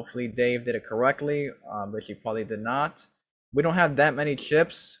quick. Hopefully Dave did it correctly, but he probably did not. We don't have that many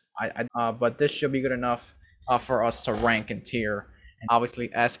chips, but this should be good enough for us to rank and tier. And obviously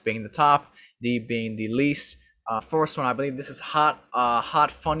S being the top, D being the least. First one, I believe this is hot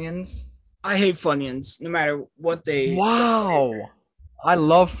Funyuns. I hate Funyuns, no matter what they. Wow, I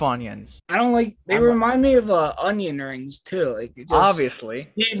love Funyuns. I don't like. They remind me of onion rings too. Like it just Obviously,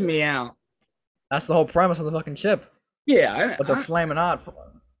 skeeved me out. that's the whole premise of the fucking chip. Yeah, But they're flaming hot.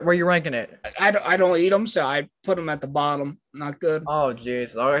 Where are you ranking it? I don't eat them, so I put them at the bottom. Not good. Oh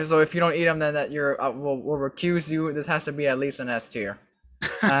jeez. All right. So if you don't eat them, then that you're we'll recuse you. This has to be at least an S tier.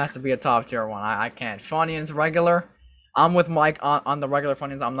 That has to be a top tier one. I can't. Funyuns regular. I'm with Mike on the regular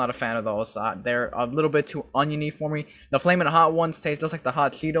Funyuns. I'm not a fan of those. They're a little bit too oniony for me. The flaming hot ones taste just like the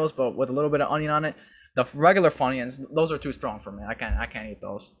hot Cheetos, but with a little bit of onion on it. The regular Funyuns, those are too strong for me. I can't eat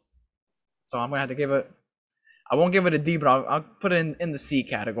those. So I'm gonna have to give it. I won't give it a D, but I'll put it in the C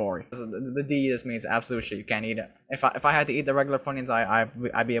category. The D just means absolute shit. You can't eat it. If I had to eat the regular Funyuns,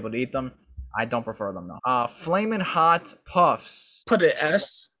 I'd be able to eat them. I don't prefer them though. Flamin' Hot Puffs. Put it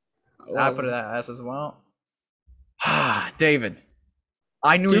S. I put it at S as well. David,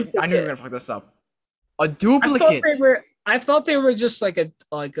 I knew you were gonna fuck this up. A duplicate. I thought they were just like a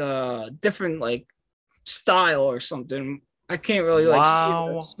different like style or something. I can't really see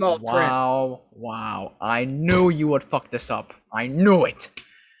the small print. Wow. I knew you would fuck this up. I knew it.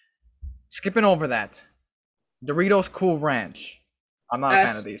 Skipping over that. Doritos Cool Ranch. I'm not a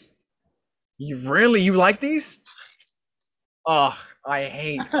fan of these. You like these? Ugh, I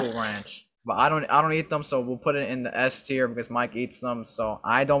hate Cool Ranch. But I don't eat them, so we'll put it in the S tier because Mike eats them. So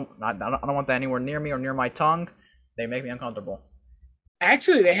I don't want that anywhere near me or near my tongue. They make me uncomfortable.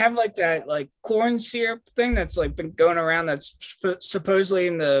 Actually, they have like that like corn syrup thing that's like been going around. That's supposedly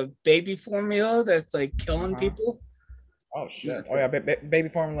in the baby formula that's like killing people. Oh shit! Oh yeah, baby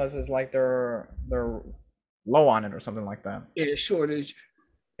formulas is like they're low on it or something like that. Yeah, shortage.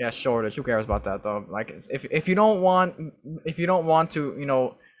 Yeah, shortage. Who cares about that though? Like if you don't want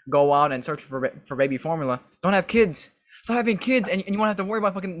to go out and search for baby formula, don't have kids. Stop having kids, and you won't have to worry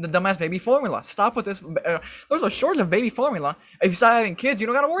about fucking the dumbass baby formula. Stop with this. There's a shortage of baby formula. If you start having kids, you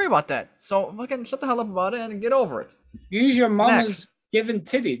don't gotta worry about that. So fucking shut the hell up about it and get over it. Use your mama's given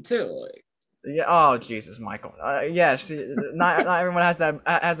titty too. Like. Yeah. Oh Jesus, Michael. Yes. Not everyone has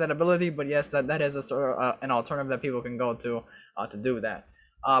that ability, but yes, that is a sort of an alternative that people can go to do that.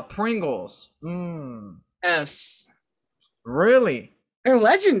 Pringles. S. Really? They're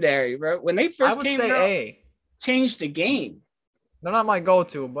legendary, bro. When they first came out, A. Changed the game. They're not my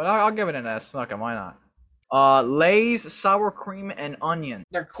go-to, but I'll give it an S. Okay, why not? Lay's sour cream and onion.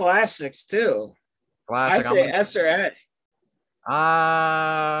 They're classics too. Classic. I'd say S or A.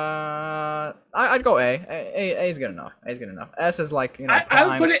 I'd go A. A is good enough. A is good enough. S is like I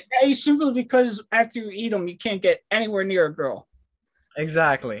would put it A simply because after you eat them, you can't get anywhere near a girl.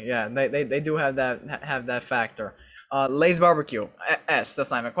 Exactly. Yeah, they do have that factor. Lay's barbecue. S. That's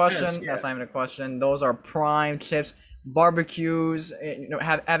not even a question. Yes, yeah. That's not even a question. Those are prime chips. Barbecues.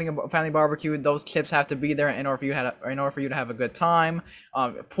 Having a family barbecue, those chips have to be there in order for you to have a good time.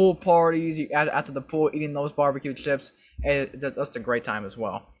 Pool parties. After the pool, eating those barbecue chips. That's a great time as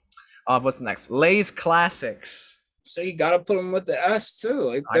well. What's next? Lay's classics. So you gotta put them with the S too.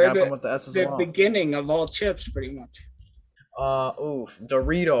 Like I gotta put them with the S as well. The beginning of all chips, pretty much.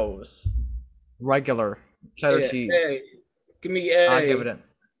 Doritos. Regular. Cheddar cheese. A. Give me A. I give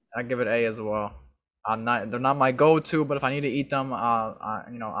it A as well. They're not my go-to, but if I need to eat them,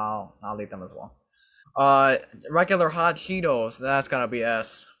 I'll eat them as well. Regular hot Cheetos, that's gotta be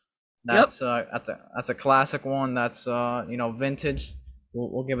S. That's a classic one. That's vintage.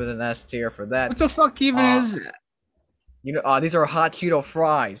 We'll give it an S tier for that. What the fuck even is that? These are hot Cheeto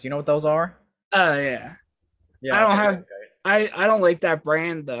fries. You know what those are? Oh yeah. Yeah. I don't have. Okay. I don't like that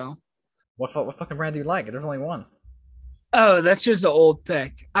brand though. What fucking brand do you like? There's only one. Oh, that's just the old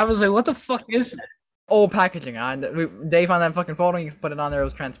pick. I was like, what the fuck is that? old packaging. Dave found that fucking photo. You put it on there. It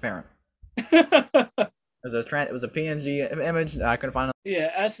was transparent. It was a PNG image. I couldn't find it.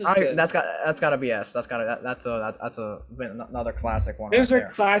 Yeah, S is good. That's got to be S. That's another classic one. Those right are there.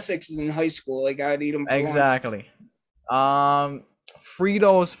 classics in high school. Like I'd eat them for lunch. Exactly.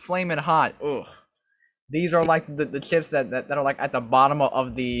 Fritos Flamin' Hot. Ugh. These are like the chips that are like at the bottom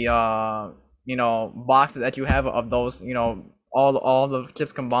of the box that you have of those, all the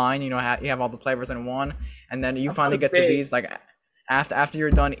chips combined. You have all the flavors in one, and then you finally get to these like after you're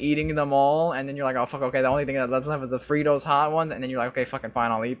done eating them all, and then you're like, oh fuck, okay, the only thing that's left is the Fritos Hot ones, and then you're like, okay, fucking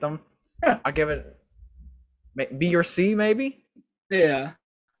fine, I'll eat them. I'll give it B or C maybe. Yeah.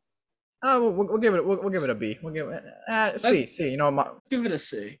 We'll give it a B. We'll give it C. C. Give it a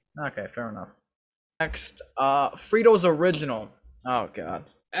C. Okay, fair enough. Next, Fritos Original. Oh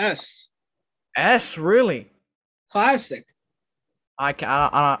god. S. S, really? Classic. I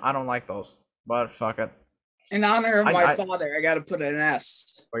don't like those, but fuck it. In honor of my father, I gotta put an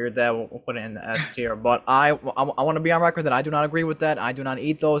S. Or your dad will put it in the S tier. But I want to be on record that I do not agree with that. I do not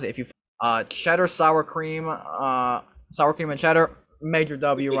eat those. If you cheddar sour cream and cheddar, major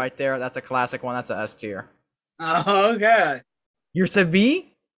W right there. That's a classic one. That's a S tier. Oh, okay. You said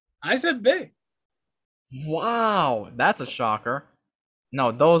B? I said B. Wow, that's a shocker.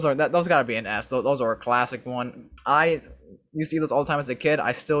 No, those gotta be an S. Those are a classic one. I used to eat those all the time as a kid.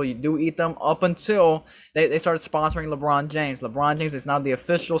 I still do eat them up until they started sponsoring LeBron James. LeBron James is now the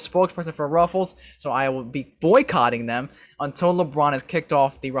official spokesperson for Ruffles, so I will be boycotting them until LeBron has kicked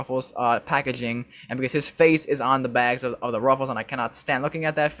off the Ruffles packaging, and because his face is on the bags of the Ruffles, and I cannot stand looking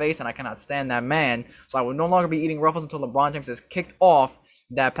at that face, and I cannot stand that man, so I will no longer be eating Ruffles until LeBron James has kicked off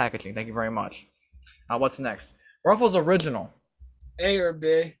that packaging. Thank you very much. What's next? Ruffles Original. A or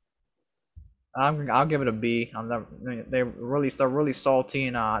B? I'll give it a B. They're really salty,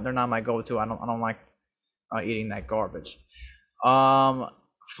 and they're not my go-to. I don't like eating that garbage.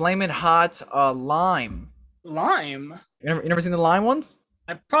 Flamin' Hot Lime. Lime. You never seen the lime ones?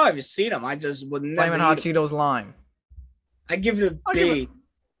 I've probably seen them. I just would never. Flamin' Hot Cheetos Lime. I give it a B.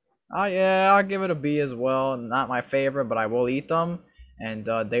 I'll give it a B as well. Not my favorite, but I will eat them, and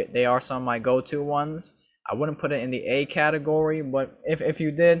they are some of my go-to ones. I wouldn't put it in the A category, but if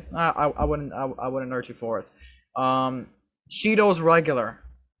you did, I wouldn't hurt you for it. Cheetos regular.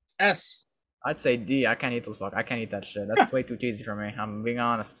 S. I'd say D. I can't eat those. I can't eat that shit. That's way too cheesy for me. I'm being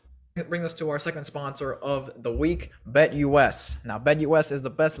honest. It brings us to our second sponsor of the week, BetUS. Now, BetUS is the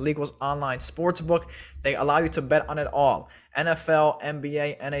best legal online sports book. They allow you to bet on it all: NFL,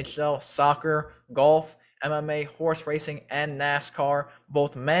 NBA, NHL, soccer, golf, MMA, horse racing, and NASCAR,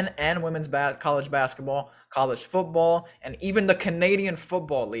 both men and women's college basketball, college football, and even the Canadian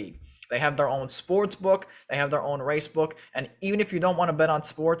Football League. They have their own sports book, they have their own race book, and even if you don't want to bet on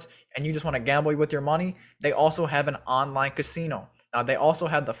sports and you just want to gamble with your money, they also have an online casino. Now, they also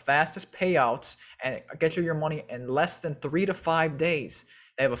have the fastest payouts and get you your money in less than 3 to 5 days.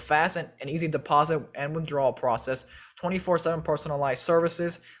 They have a fast and easy deposit and withdrawal process, 24/7 personalized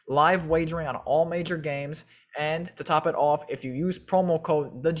services, live wagering on all major games, and to top it off, if you use promo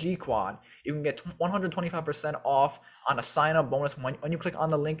code TheGQuad, you can get 125% off on a sign-up bonus when you click on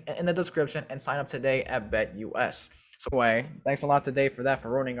the link in the description and sign up today at BetUS. So anyway, thanks a lot to Dave for that,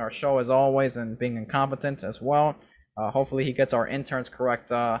 for ruining our show as always and being incompetent as well. Hopefully he gets our interns correct,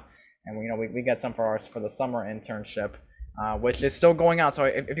 and we get some for the summer internship. Which is still going out. So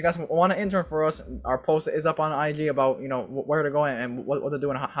if you guys want to intern for us, our post is up on IG about where to go and what to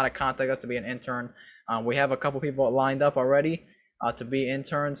do and how to contact us to be an intern. We have a couple people lined up already to be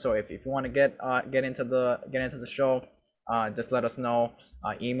interns. So if you want to get into the show, just let us know.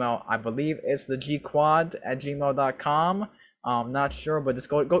 Email, I believe it's thegquad@gmail.com. I'm not sure, but just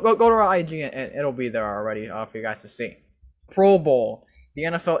go to our IG and it'll be there already for you guys to see. Pro Bowl. The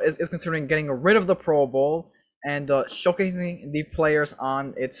NFL is considering getting rid of the Pro Bowl and showcasing the players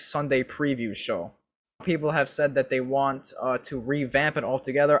on its Sunday preview show. People have said that they want to revamp it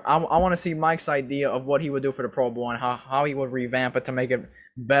altogether. I want to see Mike's idea of what he would do for the Pro Bowl and how he would revamp it to make it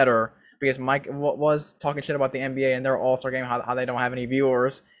better. Because Mike was talking shit about the NBA and their All-Star game, how they don't have any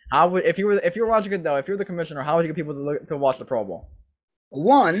viewers. If you were watching it though, if you're the commissioner, how would you get people to watch the Pro Bowl?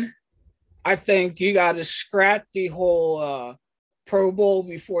 One, I think you got to scrap the whole Pro Bowl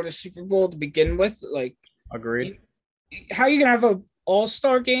before the Super Bowl to begin with. Like, agreed. How are you gonna have an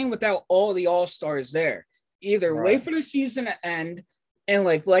All-Star game without all the All-Stars there? Either wait for the season to end and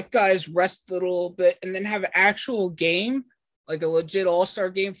let guys rest a little bit, and then have an actual game, like a legit All-Star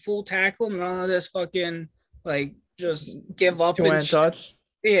game, full tackle, none of this fucking just give up. Two-hand touch.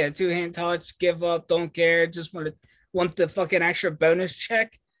 Yeah, two-hand touch, give up, don't care, just want the fucking extra bonus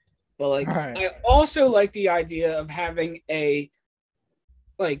check. But like, Right. I also like the idea of having a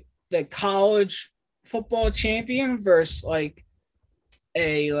like the college football champion versus like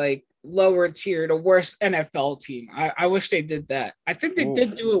a like lower tier, the worst NFL team. I wish they did that. I think they did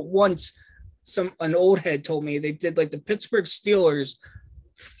Oof. do it once. An old head told me they did like the Pittsburgh Steelers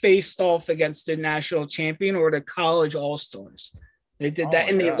faced off against the national champion or the college all stars. They did Oh that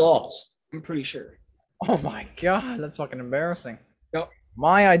my and they God. lost. I'm pretty sure. Oh my God, that's fucking embarrassing. Yep.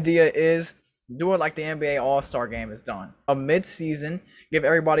 My idea is do it like the NBA All-Star game is done. A mid-season, give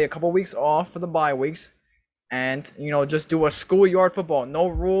everybody a couple weeks off for the bye weeks, and just do a schoolyard football. No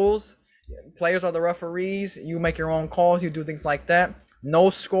rules. Players are the referees. You make your own calls. You do things like that. No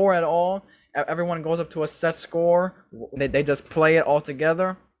score at all. Everyone goes up to a set score. They just play it all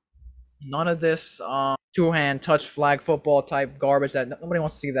together. None of this two-hand touch flag football type garbage that nobody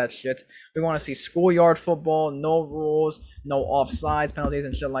wants to see that shit. We want to see schoolyard football, no rules, no offsides, penalties,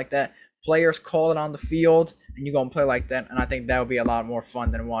 and shit like that. Players call it on the field, and you go and play like that. And I think that would be a lot more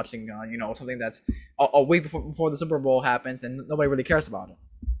fun than watching, something that's a week before the Super Bowl happens and nobody really cares about it.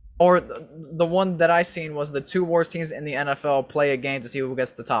 Or the one that I seen was the two worst teams in the NFL play a game to see who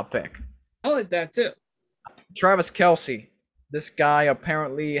gets the top pick. I like that too. Travis Kelce. This guy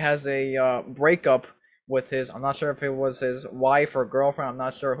apparently has a breakup with I'm not sure if it was his wife or girlfriend. I'm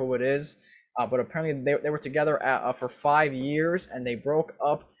not sure who it is. But apparently they were together for 5 years and they broke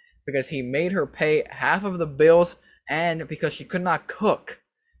up because he made her pay half of the bills and because she could not cook.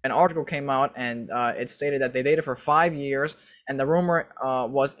 An article came out and it stated that they dated for 5 years, and the rumor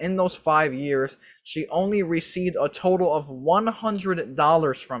was in those 5 years she only received a total of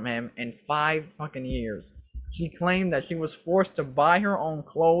 $100 from him in 5 fucking years. She claimed that she was forced to buy her own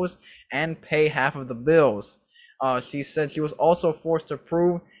clothes and pay half of the bills. She said she was also forced to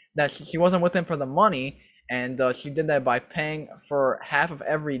prove that she wasn't with him for the money, and she did that by paying for half of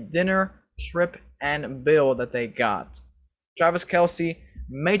every dinner, trip, and bill that they got. Travis Kelce,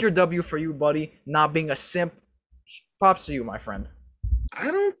 major W for you, buddy. Not being a simp. Props to you, my friend.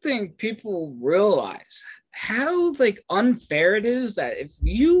 I don't think people realize how like unfair it is that if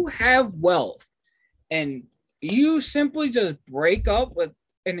you have wealth and you simply just break up with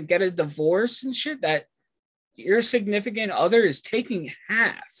and get a divorce and shit, that your significant other is taking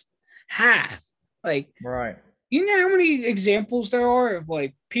half. Like, Right. you know how many examples there are of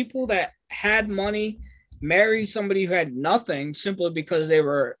like people that had money marry somebody who had nothing simply because they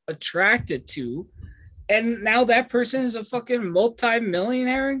were attracted to, and now that person is a fucking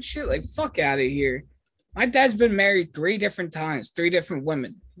multi-millionaire and shit. Like, fuck out of here. My dad's been married 3 different times, 3 different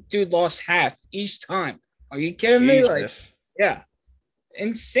women. Dude lost half each time. Are you kidding me? Like, Jesus. yeah,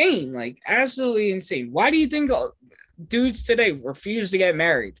 insane. Like, absolutely insane. Why do you think dudes today refuse to get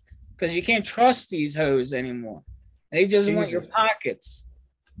married? Because you can't trust these hoes anymore. They just want your Jesus. pockets.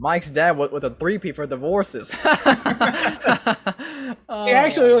 Mike's dad with a 3P for divorces. Oh He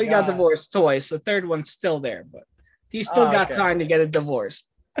actually my only got God. divorced twice. The third one's still there, but he's still got Okay. time to get a divorce.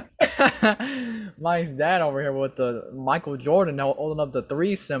 Mike's dad over here with the Michael Jordan holding up the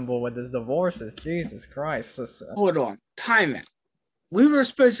 3 symbol with his divorces. Jesus Christ. Hold on, timeout. We were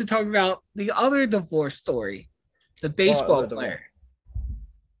supposed to talk about the other divorce story, the baseball the player.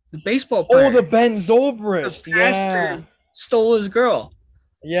 The baseball player. Oh, the Ben Zobrist. The Yeah. pastor stole his girl.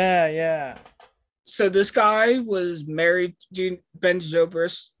 Yeah. So this guy was married to Ben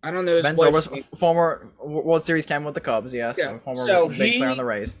Zobrist. I don't know his Ben wife's name. Zobrist, former World Series champion with the Cubs, yes. Yeah. Former So big player on the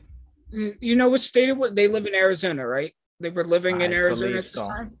Rays. You know what state it was? They live in Arizona, right? They were living in I Arizona believe at this so.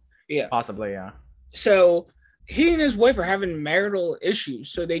 time. Yeah. Possibly, yeah. So he and his wife are having marital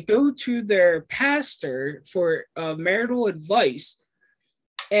issues. So they go to their pastor for marital advice.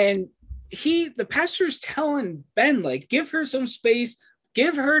 And the pastor's telling Ben, like, give her some space,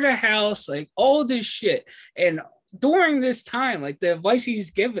 give her the house, like all this shit. And during this time, like the advice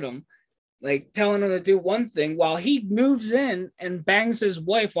he's giving him, like telling him to do one thing while he moves in and bangs his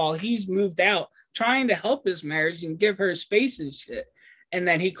wife while he's moved out, trying to help his marriage and give her space and shit. And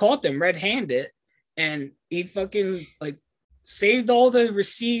then he caught them red-handed and he fucking like saved all the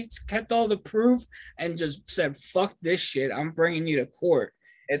receipts, kept all the proof, and just said, fuck this shit. I'm bringing you to court.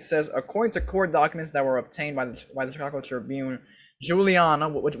 It says, according to court documents that were obtained by the Chicago Tribune, Juliana,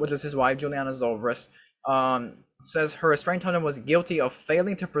 which is his wife, Juliana Zobrist, says her estranged husband was guilty of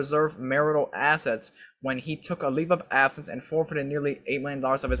failing to preserve marital assets when he took a leave of absence and forfeited nearly $8 million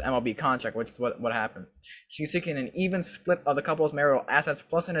of his MLB contract, which is what happened. She's seeking an even split of the couple's marital assets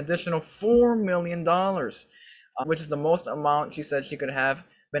plus an additional $4 million, which is the most amount she said she could have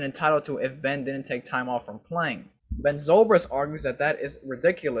been entitled to if Ben didn't take time off from playing. Ben Zobrist argues that that is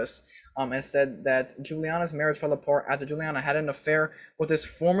ridiculous, and said that Juliana's marriage fell apart after Juliana had an affair with his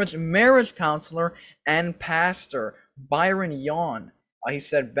former marriage counselor and pastor, Byron Yawn. He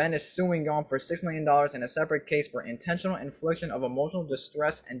said Ben is suing Yawn for $6 million in a separate case for intentional infliction of emotional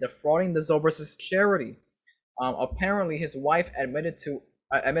distress and defrauding the Zobrists' charity. Apparently, his wife admitted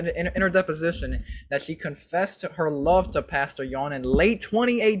in her deposition that she confessed to her love to Pastor Yawn in late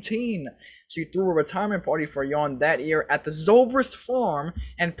 2018. She threw a retirement party for Yawn that year at the Zobrist farm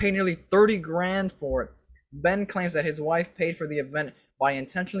and paid nearly 30 grand for it. Ben claims that his wife paid for the event by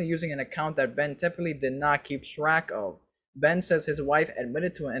intentionally using an account that Ben typically did not keep track of. Ben says his wife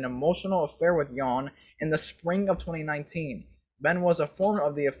admitted to an emotional affair with Yawn in the spring of 2019. Ben was informed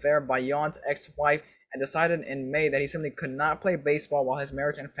of the affair by Yawn's ex-wife and decided in May that he simply could not play baseball while his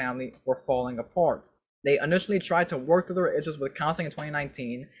marriage and family were falling apart. They initially tried to work through their issues with counseling in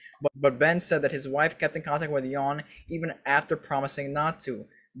 2019, but Ben said that his wife kept in contact with Yawn even after promising not to.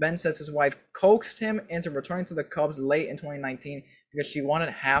 Ben says his wife coaxed him into returning to the Cubs late in 2019 because she wanted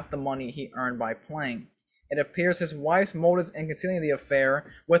half the money he earned by playing. It appears his wife's motives in concealing the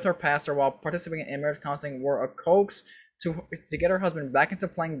affair with her pastor while participating in marriage counseling were a coax to get her husband back into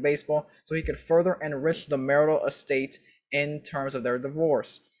playing baseball so he could further enrich the marital estate in terms of their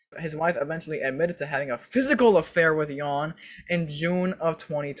divorce. His wife eventually admitted to having a physical affair with Yawn in June of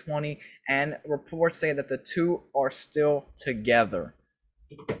 2020, and reports say that the two are still together.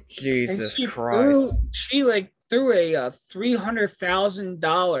 Jesus Christ. She threw a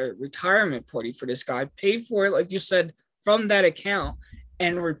 $300,000 retirement party for this guy, paid for it, like you said, from that account.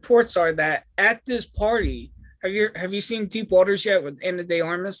 And reports are that at this party, have you seen Deep Waters yet with Ana de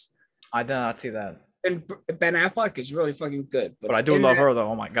Armas? I did not see that. And Ben Affleck is really fucking good. But I do love her though.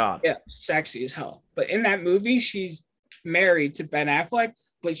 Oh my god. Yeah, sexy as hell. But in that movie, she's married to Ben Affleck,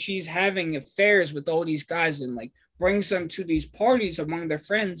 but she's having affairs with all these guys and brings them to these parties among their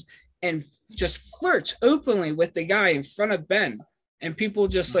friends and just flirts openly with the guy in front of Ben. And people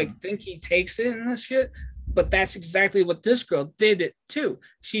just think he takes it in this shit. But that's exactly what this girl did it too.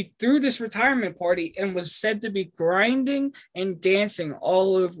 She threw this retirement party and was said to be grinding and dancing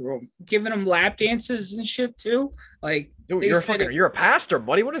all over him, giving him lap dances and shit too. Dude, you're a pastor,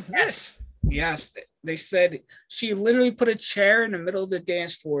 buddy. What is this? Yes, they said she literally put a chair in the middle of the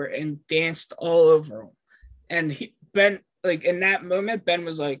dance floor and danced all over him. And Ben, in that moment, Ben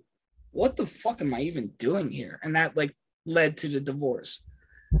was like, "What the fuck am I even doing here?" And that led to the divorce.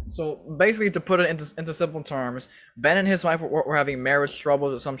 So basically, to put it into simple terms, Ben and his wife were having marriage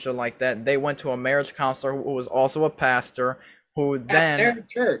troubles or some shit like that. They went to a marriage counselor who was also a pastor, who then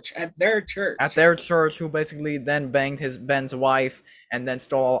at their church, who basically then banged Ben's wife and then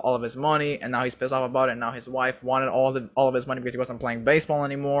stole all of his money, and now he's pissed off about it. And now his wife wanted all of his money because he wasn't playing baseball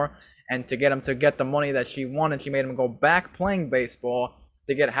anymore, and to get him to get the money that she wanted, she made him go back playing baseball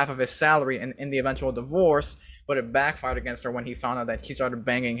to get half of his salary in the eventual divorce. But it backfired against her when he found out that he started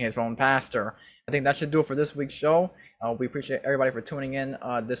banging his own pastor. I think that should do it for this week's show. We appreciate everybody for tuning in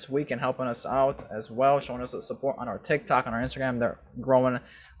this week and helping us out as well, showing us the support on our TikTok, on our Instagram. They're growing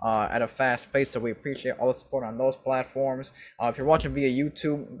at a fast pace, so we appreciate all the support on those platforms. If you're watching via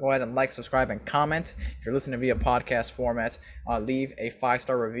YouTube, go ahead and like, subscribe, and comment. If you're listening via podcast format, leave a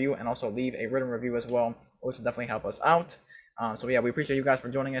 5-star review and also leave a written review as well, which will definitely help us out. So yeah, we appreciate you guys for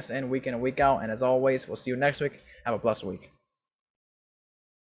joining us in week and week out. And as always, we'll see you next week. Have a blessed week.